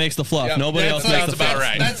Tracy makes the fluff. Yep. Nobody That else makes sounds the about fluff.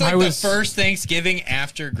 right. That's like I was- the first Thanksgiving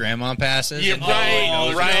after Grandma passes. Yeah, and- right,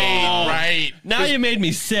 Oh, right. Now you made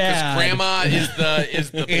me sad. Grandma is the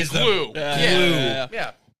Is the glue. yeah.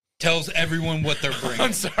 Yeah. tells everyone what they're bringing.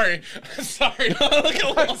 I'm sorry.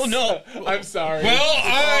 Oh no. I'm sorry. Well,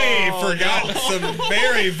 I forgot some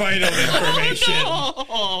very vital information.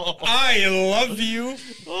 I love you,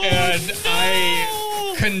 and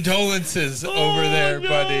I condolences over there,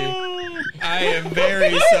 buddy. I am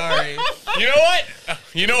very sorry. You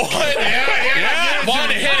know what? Yeah.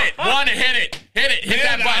 Wanda, hit it. Wanda, hit it. Hit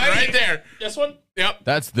that button right there. This one? Yep.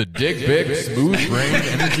 That's the Dick Vic Smooth Brain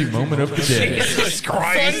Energy Moment of the Day.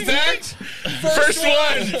 Fun fact: First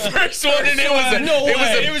one, and it was a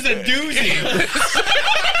it was a doozy.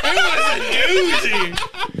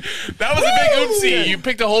 that was a big oopsie. You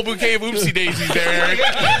picked a whole bouquet of oopsie daisies there, Eric.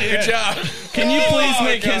 Good job. Can you please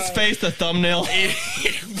make his face the thumbnail?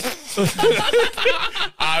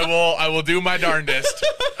 I will do my darndest.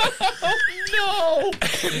 No.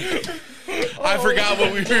 I forgot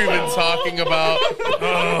what we were even talking about.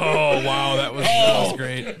 Oh wow, that was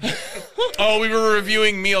great. Oh, we were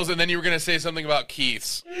reviewing meals, and then you were going to say something about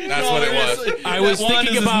Keith's. That's what it was. I was One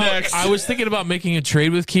thinking is about next. I was thinking about making a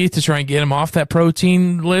trade with Keith to try and get him off that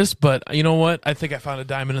protein list, but you know what? I think I found a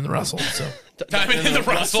diamond in the Russell. So Diamond in the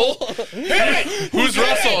Russell? Who's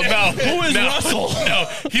Russell? No. Who is Russell? No,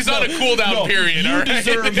 he's on a cool down period. You all right?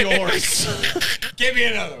 deserve yours. Give me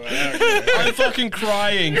another one. I'm fucking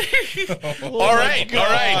crying. All right.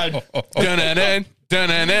 Dun-dun-dun,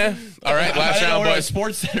 dun-dun-dun. All right, last round, boys.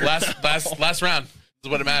 Sports Center. Last round. is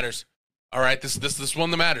what it matters. All right, this one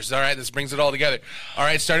that matters. All right, this brings it all together. All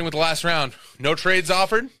right, starting with the last round. No trades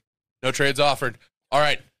offered. No trades offered. All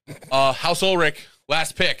right, House Ulrich,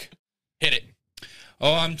 last pick. Hit it.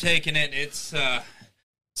 Oh, I'm taking it. It's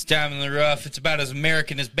down in the rough. It's about as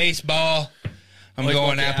American as baseball. I'm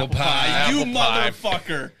going apple pie. You Apple pie.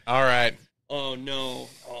 motherfucker. All right. Oh, no.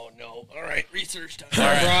 All right, research time.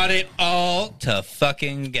 I brought it all to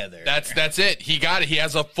fucking together. That's it. He got it. He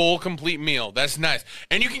has a full, complete meal. That's nice.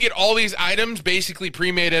 And you can get all these items basically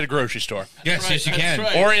pre-made at a grocery store. Yes, yes, you can.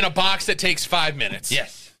 right. Or in a box that takes 5 minutes.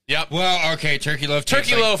 Yes. Yep. Well, okay, turkey loaf Turkey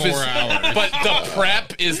takes loaf like 4 is, hours. but the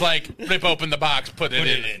prep is like rip open the box, put it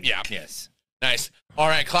in. Yeah. Yes. Nice. All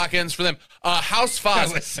right, clock ends for them. House Foz.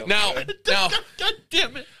 That was so now, God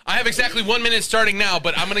damn it. I have exactly 1 minute starting now,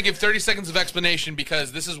 but I'm going to give 30 seconds of explanation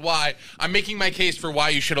because this is why I'm making my case for why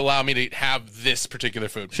you should allow me to have this particular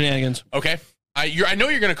food. Shenanigans. Okay? I know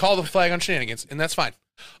you're going to call the flag on shenanigans, and that's fine.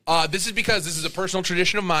 This is because this is a personal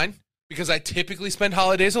tradition of mine because I typically spend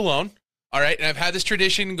holidays alone. All right? And I've had this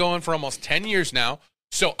tradition going for almost 10 years now.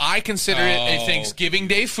 So I consider it a Thanksgiving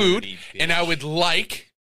Day food, and I would like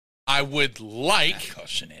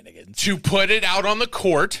shenanigans. to put it out on the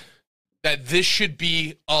court that this should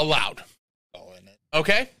be allowed.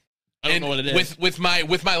 Okay? I don't know what it is. With my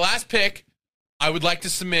last pick, I would like to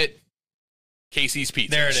submit Casey's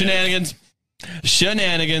Pizza. There it is.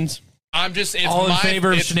 Shenanigans. I'm just All in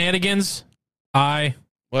favor of shenanigans? Aye.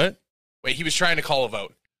 What? Wait, he was trying to call a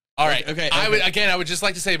vote. All right. Okay. I would just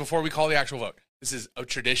like to say before we call the actual vote, this is a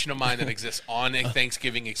tradition of mine that exists on a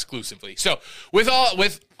Thanksgiving exclusively. So, with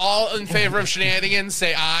all in favor of shenanigans,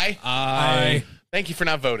 say aye. Aye. Thank you for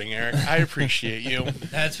not voting, Eric. I appreciate you.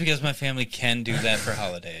 That's because my family can do that for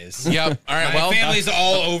holidays. Yep. All right. My family's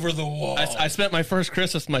all over the wall. I spent my first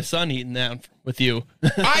Christmas with my son eating that with you. we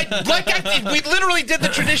literally did the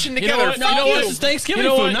tradition You know together. what? Fuck You know you. what? This is Thanksgiving You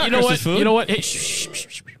know food, what? not You know what? Christmas food. You know what? Hey,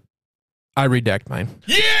 shh. I redact mine.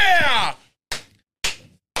 Yeah!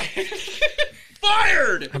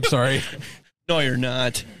 Fired! I'm sorry. No, you're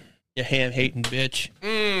not. You ham-hating bitch.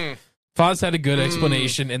 Foz had a good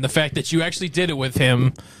explanation, and the fact that you actually did it with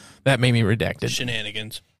him, that made me redact it.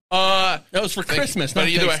 Shenanigans. That was for Christmas, but not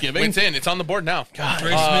either Thanksgiving. way, it's in. It's on the board now. God.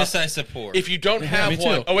 Christmas, I support. If you don't have me too.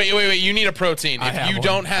 one, oh wait, you need a protein. I If have you one.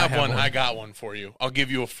 don't have I have one, one. I got one for you. I'll give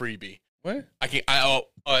you a freebie. What?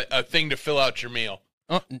 A thing to fill out your meal,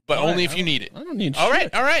 Oh, but all only right, if you need it. I don't need All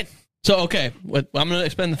shit. right. So, okay, I'm going to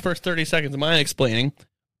spend the first 30 seconds of mine explaining.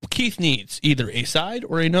 Keith needs either a side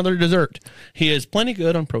or another dessert. He is plenty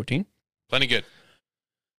good on protein. Plenty good.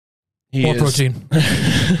 He More is- protein.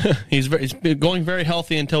 he's been going very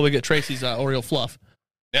healthy until we get Tracy's Oreo fluff.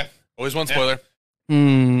 Yeah. Always one spoiler.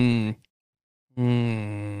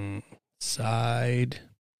 Side.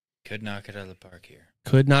 Could knock it out of the park here.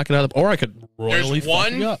 Could knock it out of the... Or I could royally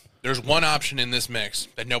fuck you up. There's one option in this mix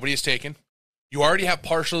that nobody has taken. You already have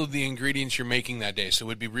partial of the ingredients you're making that day, so it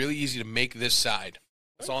would be really easy to make this side.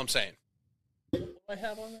 That's all I'm saying. What do I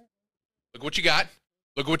have on there? Look what you got.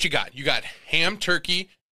 Look what you got. You got ham, turkey,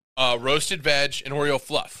 roasted veg, and Oreo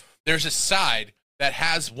fluff. There's a side that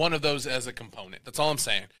has one of those as a component. That's all I'm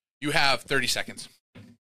saying. You have 30 seconds.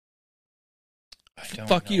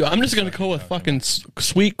 Fuck you. I'm just going to go with fucking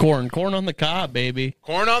sweet corn. Corn on the cob, baby.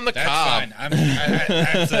 Corn on the That's cob. fine.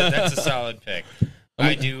 That's a solid pick.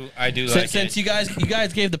 I do like Since it. you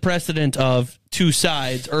guys gave the precedent of two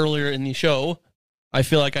sides earlier in the show, I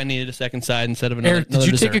feel like I needed a second side instead of another. Eric, did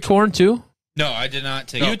you take a corn too? No, I did not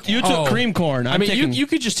take You it. took cream corn. I mean, you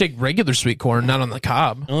could just take regular sweet corn, not on the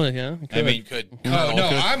cob. Oh yeah. I mean, Good. oh, no,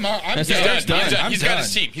 I'm That's He's it. done. done. He's got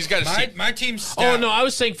his team. He's got his team. My team's Oh stout. no, I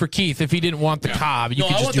was saying for Keith, if he didn't want the cob, you No,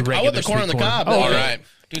 could I just want do the- I regular want the corn on sweet the cob. Oh, All okay. right.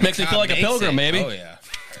 Dude, Makes the me feel cob like a makes pilgrim, it. maybe. Oh, yeah.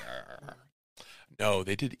 No,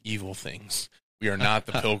 they did evil things. We are not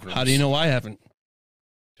the pilgrims. How do you know I haven't?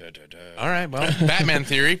 All right, well, Batman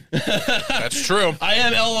theory. That's true. I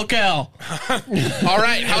am El Local. All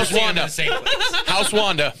right, House Wanda. House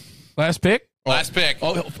Wanda. Last pick? Last pick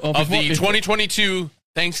of the 2022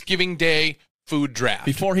 Thanksgiving Day food draft.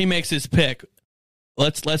 Before he makes his pick,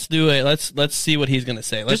 let's see what he's gonna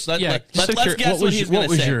say. Let's Just guess what he's gonna what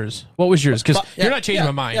was say. yours? What was yours? Because Yeah, you're not changing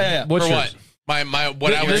yeah, my mind. yeah. What's For yours? what?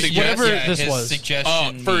 What I would This- suggest. whatever this his was.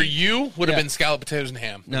 suggestion. For you would have Yeah. been scalloped potatoes and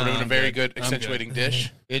ham. No, would have been a I'm very good. good I'm accentuating dish.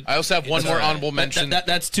 It- I also have one it's more all right. honorable mention.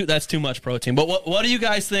 That's too much protein. But what do you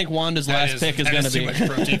guys think Wanda's last pick is going to be? too much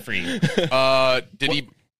protein for you.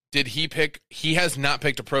 Did he pick? He has not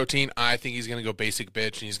picked a protein. I think he's going to go basic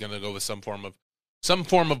bitch, and he's going to go with some form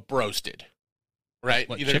of broasted. Right,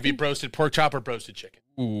 What, either it be chicken? broasted pork chop or broasted chicken.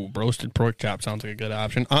 Ooh, roasted pork chop sounds like a good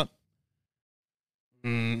option.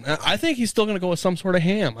 I think he's still going to go with some sort of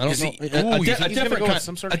ham. I don't know. You think he's gonna go with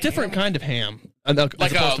some sort of different ham? kind of ham.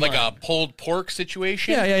 Like a pulled pork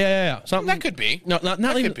situation? Yeah. Something That could be. No, not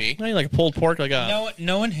That even, could be. not even like a pulled pork. Like a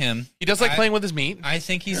Knowing him, He does like playing with his meat. I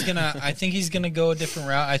think he's gonna go a different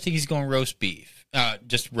route. I think he's going roast beef.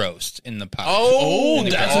 Just roast in the pot. Oh,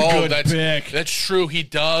 that's a good that's, pick. That's true. He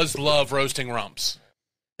does love roasting rumps.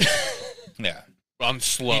 Yeah. I'm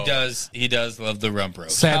slow. He does love the rump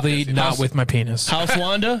roast. Sadly, not with my penis. House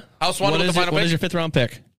Wanda. House Wanda with the final What pick? is your 5th round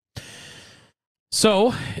pick?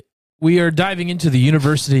 So, we are diving into the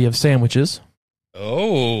University of Sandwiches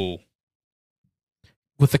Oh.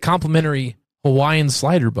 with the complimentary Hawaiian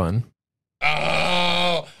slider bun.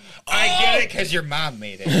 Oh. I get it because your mom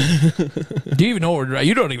made it. Do you even know where?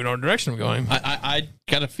 You don't even know what direction I'm going. I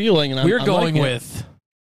got a feeling, and We're I'm going liking it. with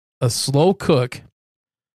a slow cook,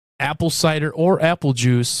 apple cider or apple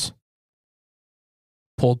juice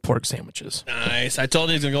pulled pork sandwiches. Nice. I told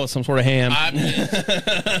you he's gonna go with some sort of ham.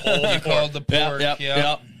 You called the pork.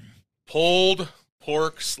 Yep. Pulled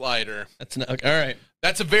pork slider. That's all right.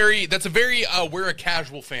 That's a very we're a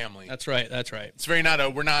casual family. That's right. It's very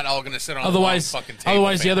we're not all going to sit on Otherwise, a long fucking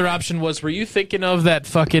table. the other option was, were you thinking of that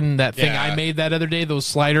thing Yeah. I made that other day? Those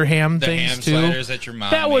slider ham The things ham too. sliders that your mom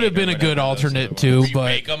That would have made or been a good whatever those alternate were. too, Where you but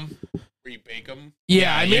bake them. Where you bake them.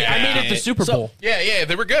 yeah, I made it the Super So- Bowl. Yeah,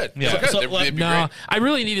 they were good. They Yeah. were good. So, They'd be No, great. I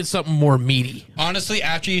really needed something more meaty. Honestly,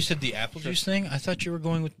 after you said the apple juice thing, I thought you were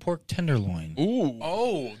going with pork tenderloin. Ooh.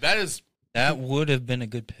 Oh, that is That would have been a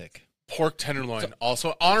good pick. pork tenderloin.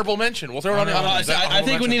 Also, honorable mention. We'll throw it on the honorable mention. I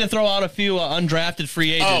think we need to throw out a few undrafted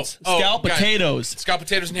free agents. Scalp guys. potatoes. Scalp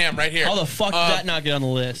potatoes and ham right here. How the fuck did that not get on the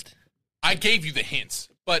list? I gave you the hints,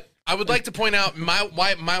 but I would like to point out my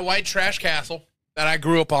white trash castle that I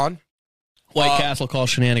grew up on. White Castle calls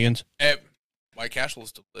shenanigans. White Castle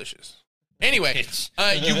is delicious. Anyway,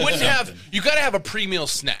 you wouldn't have. You got to have a pre-meal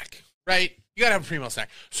snack, right? You got to have a pre-meal snack.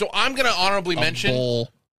 So I'm going to honorably mention Bowl.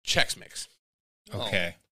 Chex Mix,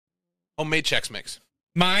 Okay. homemade Chex Mix.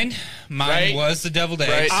 Mine Right? was the deviled Right.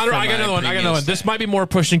 eggs. I for got my another one. previous This snack. might be more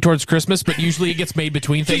pushing towards Christmas, but usually it gets made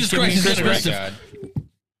between Jesus Thanksgiving and Christ, it's Christmas. aggressive.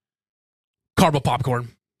 Carbo popcorn.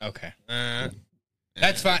 Okay.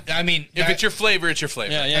 That's fine. I mean, If it's your flavor, it's your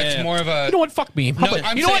flavor. that's more of a. You know what? Fuck me. How No, about,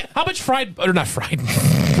 I'm you know saying- what? How much fried or not fried?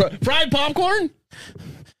 Fried popcorn?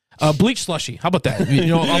 Bleach slushy. How about that? You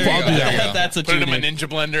know, I'll There you do go. that. There you That's a Put it in my two. Ninja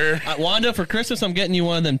blender. Wanda, for Christmas, I'm getting you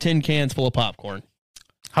one of them tin cans full of popcorn.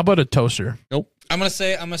 How about a toaster? I'm gonna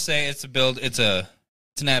say it's a build. It's an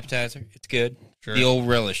appetizer. It's good. The old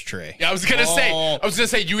relish tray. Yeah, I was gonna say.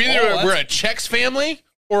 You either that's- were a Chex family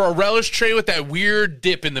or a relish tray with that weird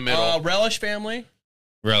dip in the middle. Relish family?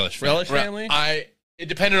 Relish. Family? It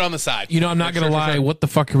depended on the side. You know, I'm not gonna lie. What the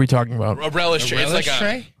fuck are we talking about? A relish tray. relish It's like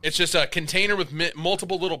tray? It's just a container with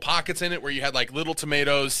multiple little pockets in it where you had like little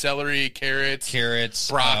tomatoes, celery, carrots,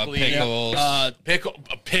 broccoli, pickles.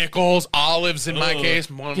 pickles, olives. In my case,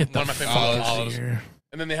 one Get the of my favorite fuck out of olives. here.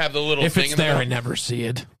 And then they have the little If thing it's in the there, I middle. never see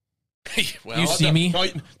it. Well, You see me? No,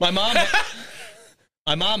 my mom.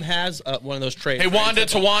 My mom has one of those trays. Hey, Wanda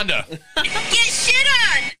to Wanda.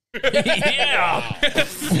 Yeah.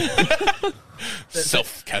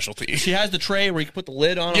 Self casualty. She has the tray where you can put the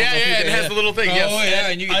lid on. Yeah, it has the little thing. Oh Yes. yeah,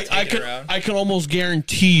 and you can take it around. I can almost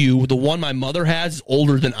guarantee you the one my mother has is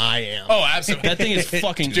older than I am. Oh, absolutely. That thing is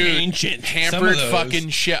fucking Dude, ancient. Pampered those. fucking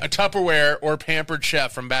chef, Tupperware or pampered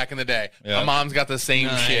chef from back in the day. Yeah. My mom's got the same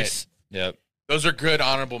Nice. shit. Yep. Those are good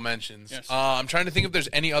honorable mentions. Yes. I'm trying to think if there's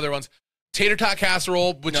any other ones. Tater tot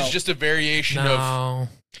casserole, which is just a variation of No.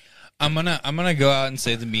 I'm gonna go out and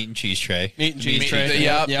say the meat and cheese tray. Meat and cheese meat- tray.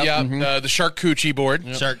 Yeah, Yep, yeah. mhm. The charcuterie board.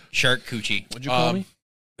 Shark coochie. What'd you call me?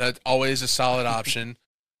 That's always a solid option.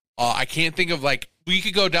 I can't think of like we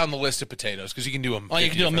could go down the list of potatoes because you can do them. Oh, you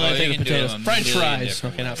can do a million you things can with do potatoes. a French million fries.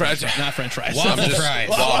 different Okay, not French- French, not French fries. Waffle just- fries.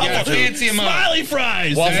 Waffle Yeah, fries. fancy them up. Smiley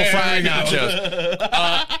fries. Waffle There fry we go. nachos.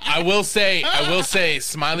 I will say,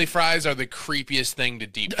 smiley fries are the creepiest thing to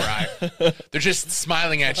deep fry. They're just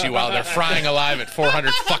smiling at you while they're frying alive at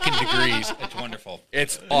 400 fucking degrees. It's wonderful.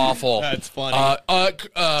 It's awful. That's funny.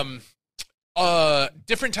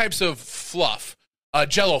 Different types of fluff.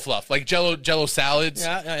 Jello fluff, like Jello salads.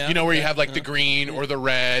 Yeah. You know where you have like the green or the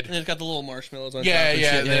red. And it's got the little marshmallows on Yeah, top. and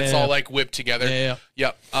yeah. shit. And then it's all like whipped together. Yeah.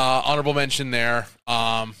 Yep. Honorable mention there.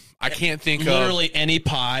 I can't think of. Literally any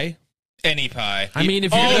pie. Any pie. I mean,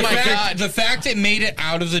 if you're Oh gonna my pick- God. The fact it made it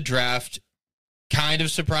out of the draft kind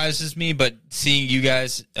of surprises me, but seeing you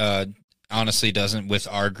guys honestly doesn't with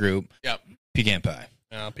our group. Yep. Pecan pie.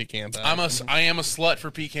 Pecan pie. I am a slut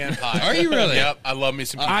for pecan pie. Are you really? Yep. I love me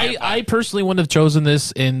some pecan pie. I personally wouldn't have chosen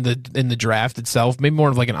this in the draft itself. Maybe more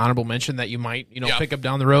of like an honorable mention that you might Yeah. pick up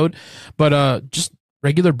down the road. But just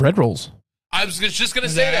Regular bread rolls. I was just going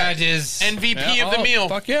to say that. is MVP of the meal.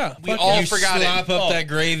 Fuck yeah. We Fuck all yeah. forgot it. slap up that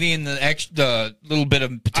gravy and the little bit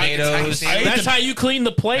of potatoes. That's how you clean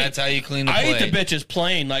the plate. That's how you clean the I plate. eat the bitches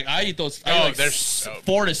plain. Like I eat those. I Oh, eat like they're so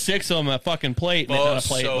 4 to 6 of them a fucking plate. Oh, Not a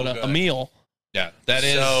plate, so but a good. meal. Yeah, that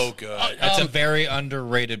is So good. That's a very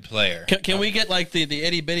underrated player. Can we get like the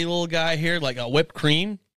itty bitty little guy here, like a whipped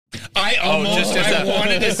cream? I almost just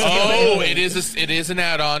wanted to steal it is an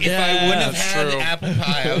add-on. If I wouldn't have that's had true. apple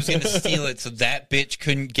pie, I was going to steal it so that bitch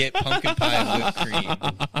couldn't get pumpkin pie and whipped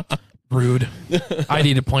cream. Rude. I'd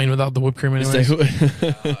eat it plain without the whipped cream anyways. I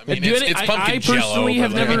mean, Do it's I pumpkin personally jello,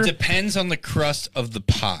 have but like- never- It depends on the crust of the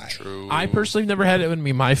pie. True. I personally have never had it when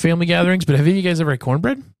me my family gatherings, but have any of you guys ever had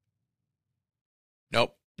cornbread?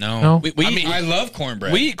 Nope. No? I love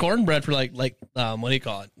cornbread. We eat cornbread for like what do you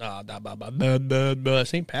call it?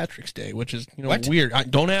 St. Patrick's Day, which is What? weird.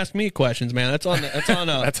 Don't ask me questions, man. That's on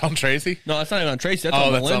That's on Tracy. no, that's not even on Tracy. That's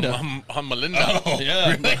on That's Melinda. on Melinda.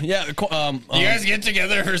 Yeah. you guys get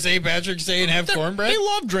together for St. Patrick's Day and have cornbread? They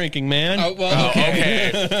love drinking, man. Oh, well, okay.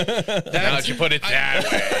 Okay. Now that you put it that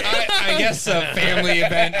way. I guess a family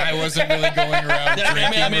event. I wasn't really going around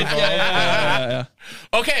drinking. Yeah.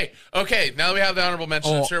 Okay. Now that we have the honorable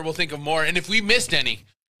mention, I'm Oh. sure we'll think of more. And if we missed any,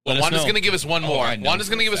 well, Let us Wanda's know. going to give us one more. I know Wanda's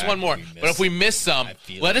for going to a give us fact one more. we But if we miss some, I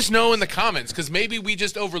feel let it. us know in the comments because maybe we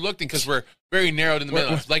just overlooked it because we're very narrowed in the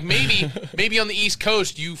middle. Like maybe on the East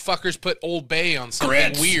Coast, you fuckers put Old Bay on something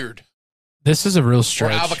Grits. weird, This is a real or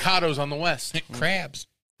stretch. avocados on the West. Crabs.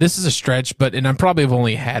 This is a stretch, and I probably have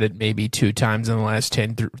only had it maybe 2 times in the last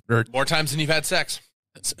 10 or More times than you've had sex.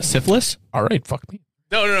 Syphilis? all right, fuck me.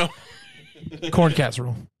 No. Corn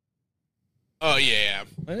casserole. Oh yeah,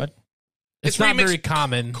 It's It's not remixed very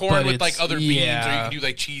common. corn but with it's- like other beans, or you yeah. can do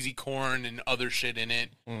like cheesy corn and other shit in it.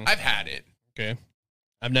 I've had it. Okay.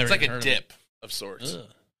 I've never It's like even a heard dip of sorts. Of it.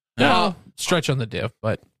 Ugh. No, stretch on the dip,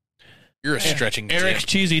 but You're a stretching Eric's dip.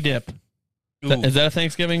 cheesy dip. Ooh. Is that a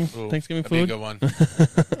Thanksgiving Ooh, Thanksgiving that'd be a food? good one.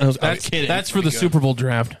 I was that's kidding. that's for the Pretty good. Super Bowl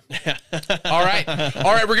draft. All right.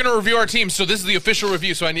 We're gonna review our team. So this is the official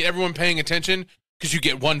review. So I need everyone paying attention because you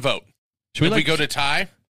get one vote. Should we If we like go to tie,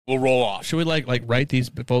 we'll roll off. Should we like write these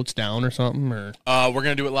votes down or something? Or We're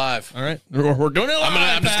gonna do it live. all right, we're doing it live.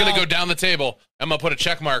 I'm just gonna pal. go down the table. I'm gonna put a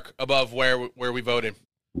check mark above where we voted.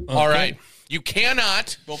 All right. You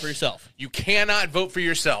cannot Vote for yourself. vote for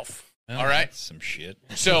yourself. All right. That's some shit.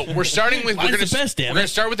 So we're starting with Mine's the best, damn we're gonna it.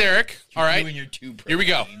 start with Eric. All right. You and your two Here we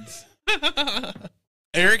go. proteins.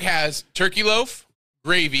 Eric has turkey loaf,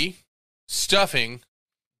 gravy, stuffing,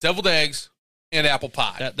 deviled eggs, and apple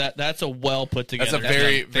pie. That's a well put together. That's a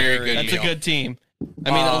very, very good That's meal. a good team.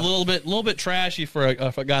 I mean, a little bit trashy for a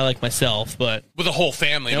guy like myself, but With a whole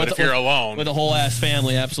family, Yeah, but with if the- you're alone. with a whole ass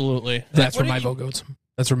family, absolutely. That's where my vote goes.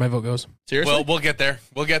 That's where my vote goes. Seriously, Well, we'll get there.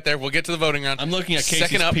 We'll get there. We'll get to the voting round. I'm looking at Casey's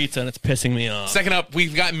Second up, pizza and it's pissing me off. Second up,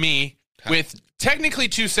 we've got me with technically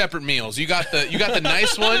 2 separate meals. You got the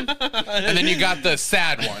nice one, and then you got the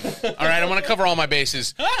sad one. All right, I want to cover all my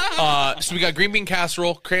bases. So we got green bean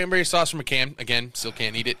casserole, cranberry sauce from a can. Again, still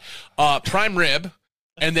can't eat it. Prime rib,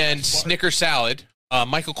 and then Snicker salad.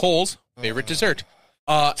 Michael Cole's favorite dessert.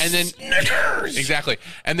 And then Snickers. Exactly.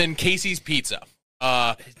 And then Casey's pizza.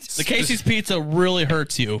 The Casey's pizza really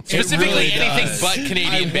hurts you. Specifically really anything does. but Canadian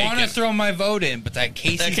I bacon. want to throw my vote in, but that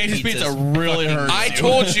Casey's, That Casey's pizza pizza's really fucking- hurts. I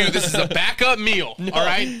told you this is a backup meal. All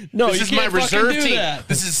right. no, this you is my can't fucking reserve do team. that.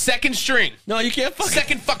 This is second string. No, you can't fucking.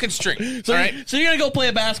 Second fucking string. So, all right. so you're gonna go play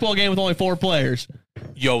a basketball game with only 4 players?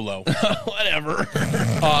 YOLO. Whatever.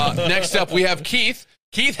 Next up, we have Keith.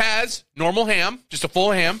 Keith has normal ham, just a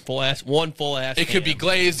full ham. One full ass. It could be ham.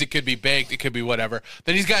 glazed, it could be baked, it could be whatever.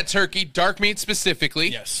 Then he's got turkey, dark meat specifically.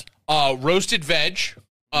 Yes. Roasted veg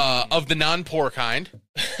of the non-poor kind.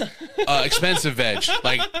 Expensive veg.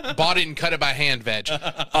 Like, bought it and cut it by hand veg.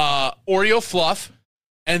 Oreo fluff.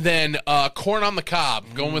 And then corn on the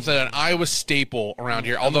cob, going with an Iowa staple around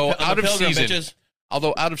here. Although I'm a out of Pilgrim, season. bitches.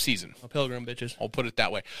 Although out of season. A Pilgrim, bitches. I'll put it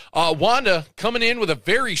that way. Wanda coming in with a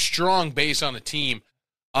very strong base on the team,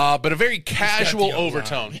 but a very casual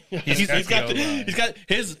overtone. He's got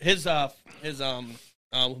his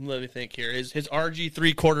let me think here. His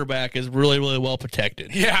RG3 quarterback is really well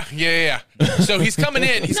protected. Yeah. So he's coming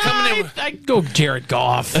in. He's coming in. I'd go Jared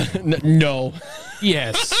Goff. No.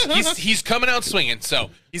 Yes. He's coming out swinging. So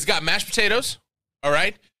he's got mashed potatoes. All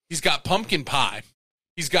right. He's got pumpkin pie.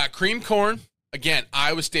 He's got cream corn. Again,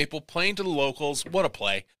 Iowa staple, playing to the locals. What a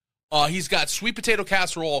play. He's got sweet potato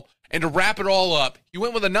casserole. And to wrap it all up, he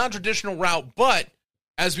went with a non-traditional route, but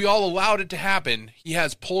as we all allowed it to happen, he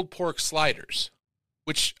has pulled pork sliders,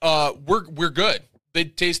 which we're good. They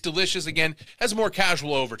taste delicious. Again, has a more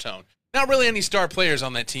casual overtone. Not really any star players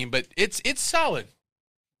on that team, but it's solid.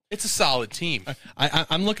 It's a solid team.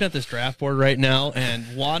 I'm looking at this draft board right now,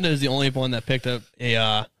 and Wanda is the only one that picked up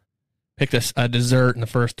a dessert in the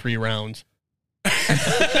first 3 rounds.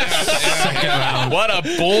 Second round. What a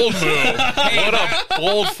bold move! What a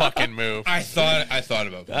bold fucking move! I thought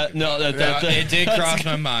about that. No, It did cross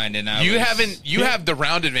my mind, and You have the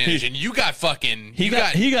round advantage, and you got fucking. You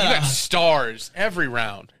got stars every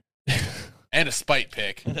round, and a spite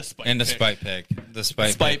pick. and the spite pick. The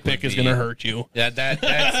spite pick is going to hurt you. Yeah,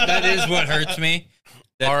 that is what hurts me.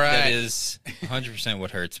 All right. That is 100%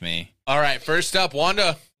 what hurts me. All right, first up,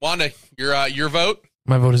 Wanda, your vote.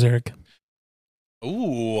 My vote is Eric.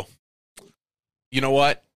 Ooh, you know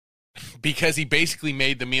what? Because he basically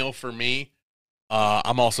made the meal for me,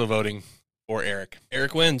 I'm also voting for Eric.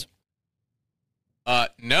 Eric wins.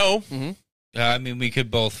 No. I mean, we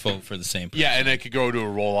could both vote for the same person. Yeah, and it could go to a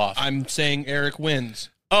roll off. I'm saying Eric wins.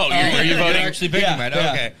 Oh, are you voting? You're actually picking Yeah, mine.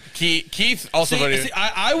 yeah. Okay. Keith also voted. See,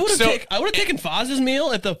 I would have taken Foz's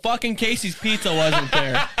meal if the fucking Casey's Pizza wasn't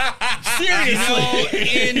there.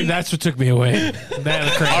 Seriously. That's what took me away.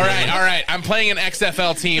 That crazy. All right. I'm playing an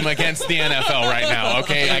XFL team against the NFL right now.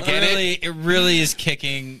 Okay, I get it. It really is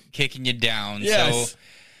kicking you down. Yes. So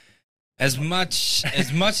as much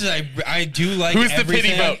as I do like Who's the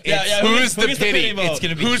everything, pity vote? it's- Who's the pity vote? It's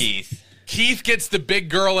going to be Keith. Keith gets the big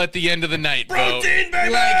girl at the end of the night vote. Like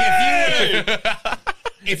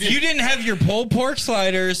if you didn't have your pulled pork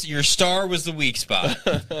sliders, your star was the weak spot.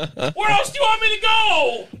 Where else do you want me to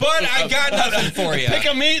go? But I got nothing for you. Pick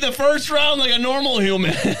a meat the first round like a normal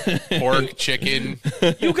human. Pork, chicken.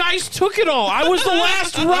 You guys took it all. I was the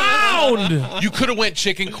last round. You could have went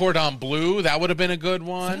chicken cordon bleu. That would have been a good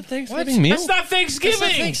one. Thanksgiving meal. That's not Thanksgiving. It's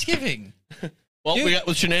not Thanksgiving. Well,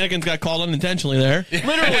 shenanigans got called unintentionally there.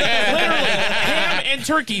 Literally, ham and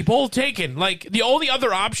turkey, both taken. Like, the only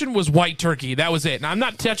other option was white turkey. That was it. And I'm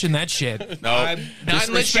not touching that shit. No, not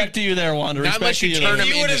Respect to you there, Wanda. not unless you turn If them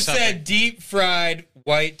you would into have something. said deep fried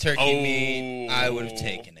white turkey Oh. meat, I would have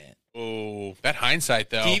taken it. Oh, that hindsight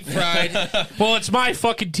though. Deep fried, Well, it's my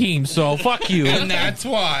fucking team, so fuck you. and that's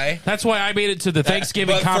why. That's why I made it to the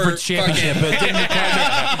Thanksgiving but for Conference Championship,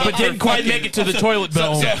 but didn't quite make it to the toilet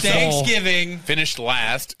bowl. So Thanksgiving. Finished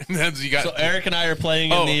last. And then you got So Eric and I are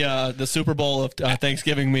playing in the Super Bowl of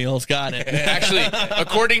Thanksgiving meals. Got it. actually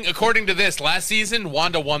according to this last season,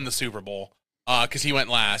 Wanda won the Super Bowl because he went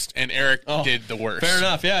last, and Eric did the worst. Fair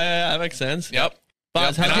enough. Yeah, that makes sense. Yep.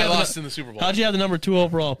 Boz, And how'd you I have lost in the Super Bowl. How'd you have the number 2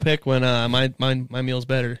 overall pick when my meal's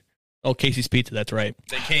better? Oh, Casey's Pizza. That's right.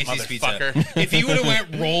 The Casey's Pizza. Motherfucker. If he would have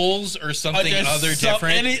went rolls or something Just other some-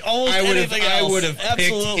 different, almost I anything would have else. picked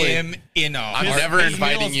Absolutely. him in a I'm heartbeat. never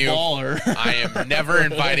inviting you. Baller. I am never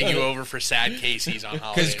inviting you over for sad Casey's on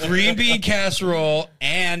Because holiday. green bean casserole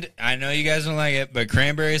and I know you guys don't like it, but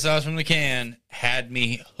cranberry sauce from the can had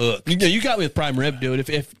me hooked. You got me with prime rib, dude.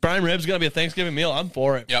 If prime rib's gonna be a Thanksgiving meal, I'm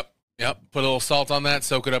for it. Yep. Put a little salt on that.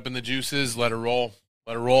 Soak it up in the juices. Let it roll.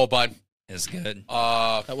 Bud. It's good.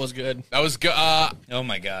 That was good. That was good. Oh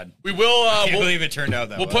my god! We will. I can't We'll believe it turned out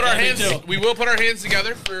that we'll way. put our me hands. too. We will put our hands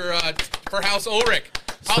together for House Ulrich.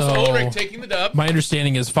 House So- Ulrich taking the dub. My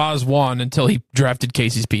understanding is Foz won until he drafted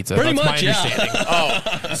Casey's Pizza. Pretty That's much, my yeah. understanding.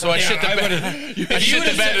 Oh, so I shit the bed. I shit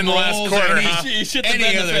the bed in the last quarter. Huh? You shit the Any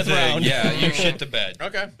bed in the other 5th thing? round. Yeah, you shit the bed.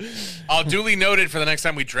 Okay. I'll duly note it for the next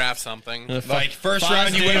time we draft something. Like first Foz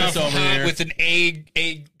round, you went Davis off over hot here. with an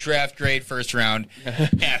A draft grade first round.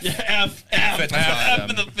 F at the F in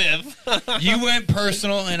bottom. the 5th. You went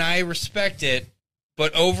personal, and I respect it.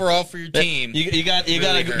 But overall, for your team, You got Really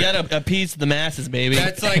to hurt. get appease the masses, baby.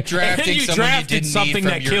 that's like drafting you someone drafted you didn't something need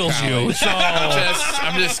that from your kills you. college. So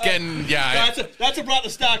I'm just getting. Yeah. that's what brought the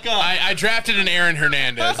stock up. I drafted an Aaron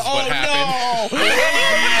Hernandez. What happened? No!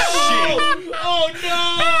 Oh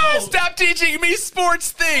no! Stop teaching me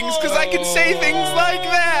sports things because I can say things like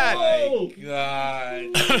that. God.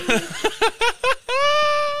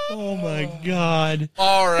 Oh my god!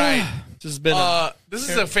 All right. This has been This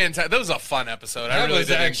is a fantastic. That was a fun episode. I That really was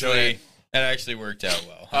did enjoy it. that actually worked out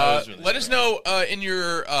well. That was really Let us know in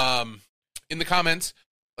your in the comments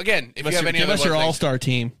again if you have any give other us your things. all-star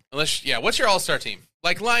team. What's your all-star team?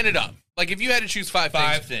 Like line it up. Like if you had to choose five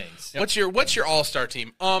things. What's your all-star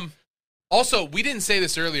team? Also, we didn't say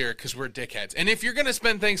this earlier because we're dickheads. And if you're gonna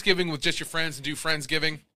spend Thanksgiving with just your friends and do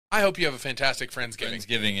Friendsgiving, I hope you have a fantastic Friendsgiving.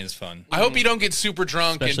 Thanksgiving is fun. I hope you don't get super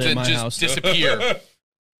drunk Especially at and my then just house. disappear.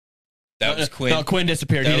 That was Quinn. No, Quinn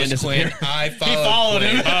disappeared. That He was didn't Quinn. disappear. I followed, followed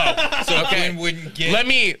Quinn. him. Oh, So okay. Quinn wouldn't get.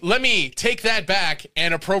 Let me take that back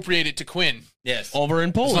and appropriate it to Quinn. Yes. Over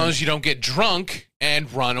in As long Poland. as you don't get drunk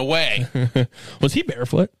and run away. Was he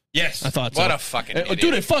barefoot? Yes. I thought so. What a fucking idiot.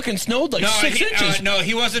 Dude, it fucking snowed like 6 inches. No,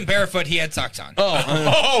 he wasn't barefoot. He had socks on.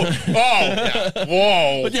 Whoa.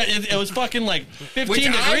 But yeah, it was fucking like 15 Which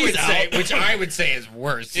degrees out. I would say is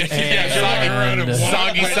worse. Yeah, And-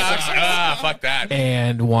 soggy socks. Fuck that.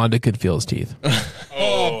 And Wanda could feel his teeth.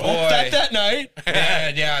 Oh boy. that night.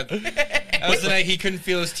 Yeah. That was the night he couldn't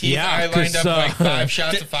feel his teeth. Yeah, I lined 'cause, up like 5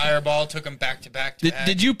 shots of Fireball, took him back to back to back.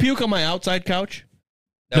 Did you puke on my outside couch?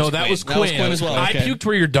 That was That was Quinn. Quinn as well, I okay. puked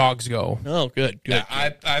where your dogs go. Oh, good. Yeah,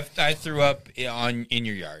 I threw up in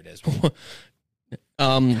your yard as well.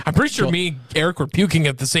 I'm pretty sure me and Eric were puking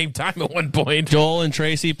at the same time at one point. Joel and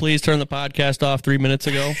Tracy, please turn the podcast off 3 minutes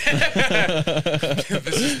ago.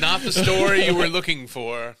 This is not the story you were looking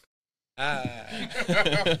for.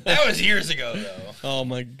 That was years ago, though. Oh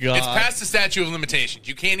my god. It's past the statute of limitations.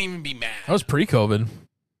 You can't even be mad. That was pre-COVID.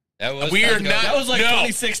 That was We are not. That was like no,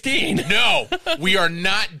 2016. No, we are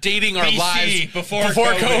not dating our BC, lives before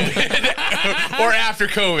COVID or after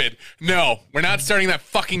COVID. No, we're not starting that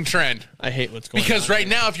fucking trend. I hate what's going on. Because right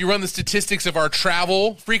now, if you run the statistics of our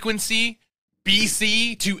travel frequency,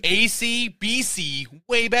 BC to AC, BC,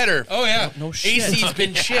 way better. Oh, yeah. No shit. AC's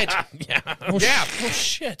been shit. Yeah. Oh, Yeah. Oh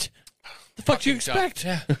shit. The fuck do you expect?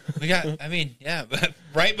 Yeah. We got, but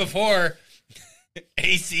right before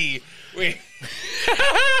AC, we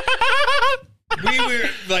were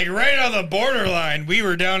like right on the borderline. We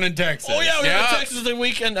were down in Texas. Oh yeah, we were Yeah. in Texas the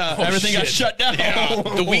weekend. Everything got shit. shut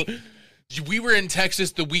down. We were in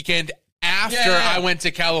Texas the weekend after Yeah. I went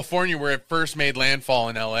to California, where it first made landfall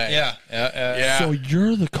in LA. Yeah. So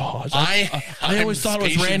you're the cause. I always thought it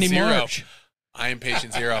was patient Randy zero. March. I am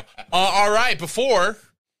patient zero. All right, before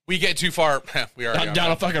we get too far, we are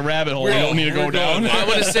Down a fucking rabbit hole. We don't need to go down. I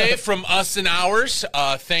want to say from us and ours,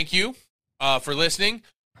 thank you for listening.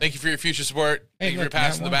 Thank you for your future support. Thank you for look,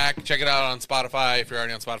 passing the Matt back. Check it out on Spotify. If you're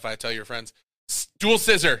already on Spotify, tell your friends. Dual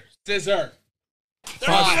scissor. Scissor.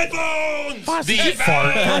 Headphones. Fart.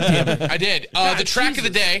 God damn it. I did. The track of the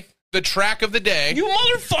day. The track of the day You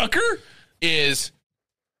motherfucker. is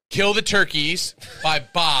 "Kill the Turkeys" by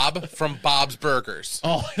Bob from Bob's Burgers.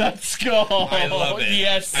 Oh, let's go. I love it.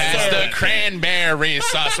 Yes, That's sir. the cranberry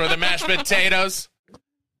sauce for the mashed potatoes.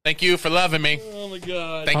 Thank you for loving me. Oh my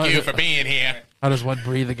god. Thank you for being here. How does one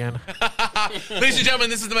breathe again? Ladies and gentlemen,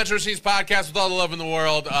 this is the Metro Machines podcast with all the love in the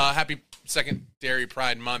world. Happy Secondary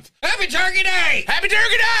Pride Month. Happy Turkey Day! Happy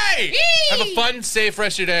Turkey Day! Have a fun, safe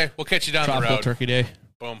rest of your day. We'll catch you down the Tropical road. Turkey Day.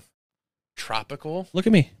 Boom. Tropical? Look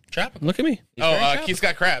at me. Tropical. Look at me. Keith's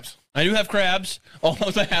got crabs. I do have crabs. Oh,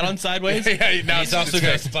 was my hat on sideways? Yeah, now He's also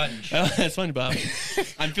got a sponge. That's funny, Bob.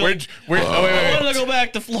 I'm feeling. Oh, wait, I want wait. to go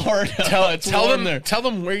back to Florida. Tell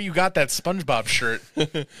them where you got that SpongeBob shirt.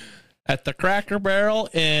 At the Cracker Barrel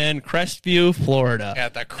in Crestview, Florida.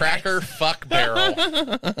 At the Cracker Fuck Barrel.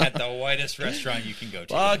 At the whitest restaurant you can go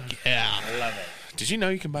to. Fuck yeah. I love it. Did you know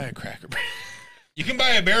you can buy a Cracker Barrel? You can buy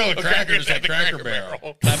a barrel of crackers at Cracker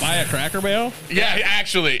Barrel. Can I buy a Cracker Barrel? Yeah,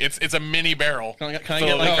 actually, it's a mini barrel. Can I So,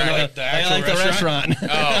 get like, like the I actual like the restaurant?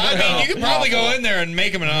 I mean, you could probably go in there and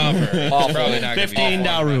make him an offer. It's probably not gonna be 15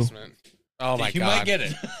 Daru. investment. Oh my You god. might get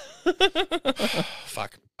it.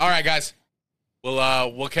 Fuck. All right, guys.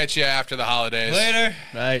 We'll catch you after the holidays. Later.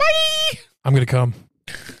 Right. I'm going to come.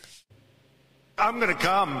 I'm gonna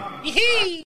come.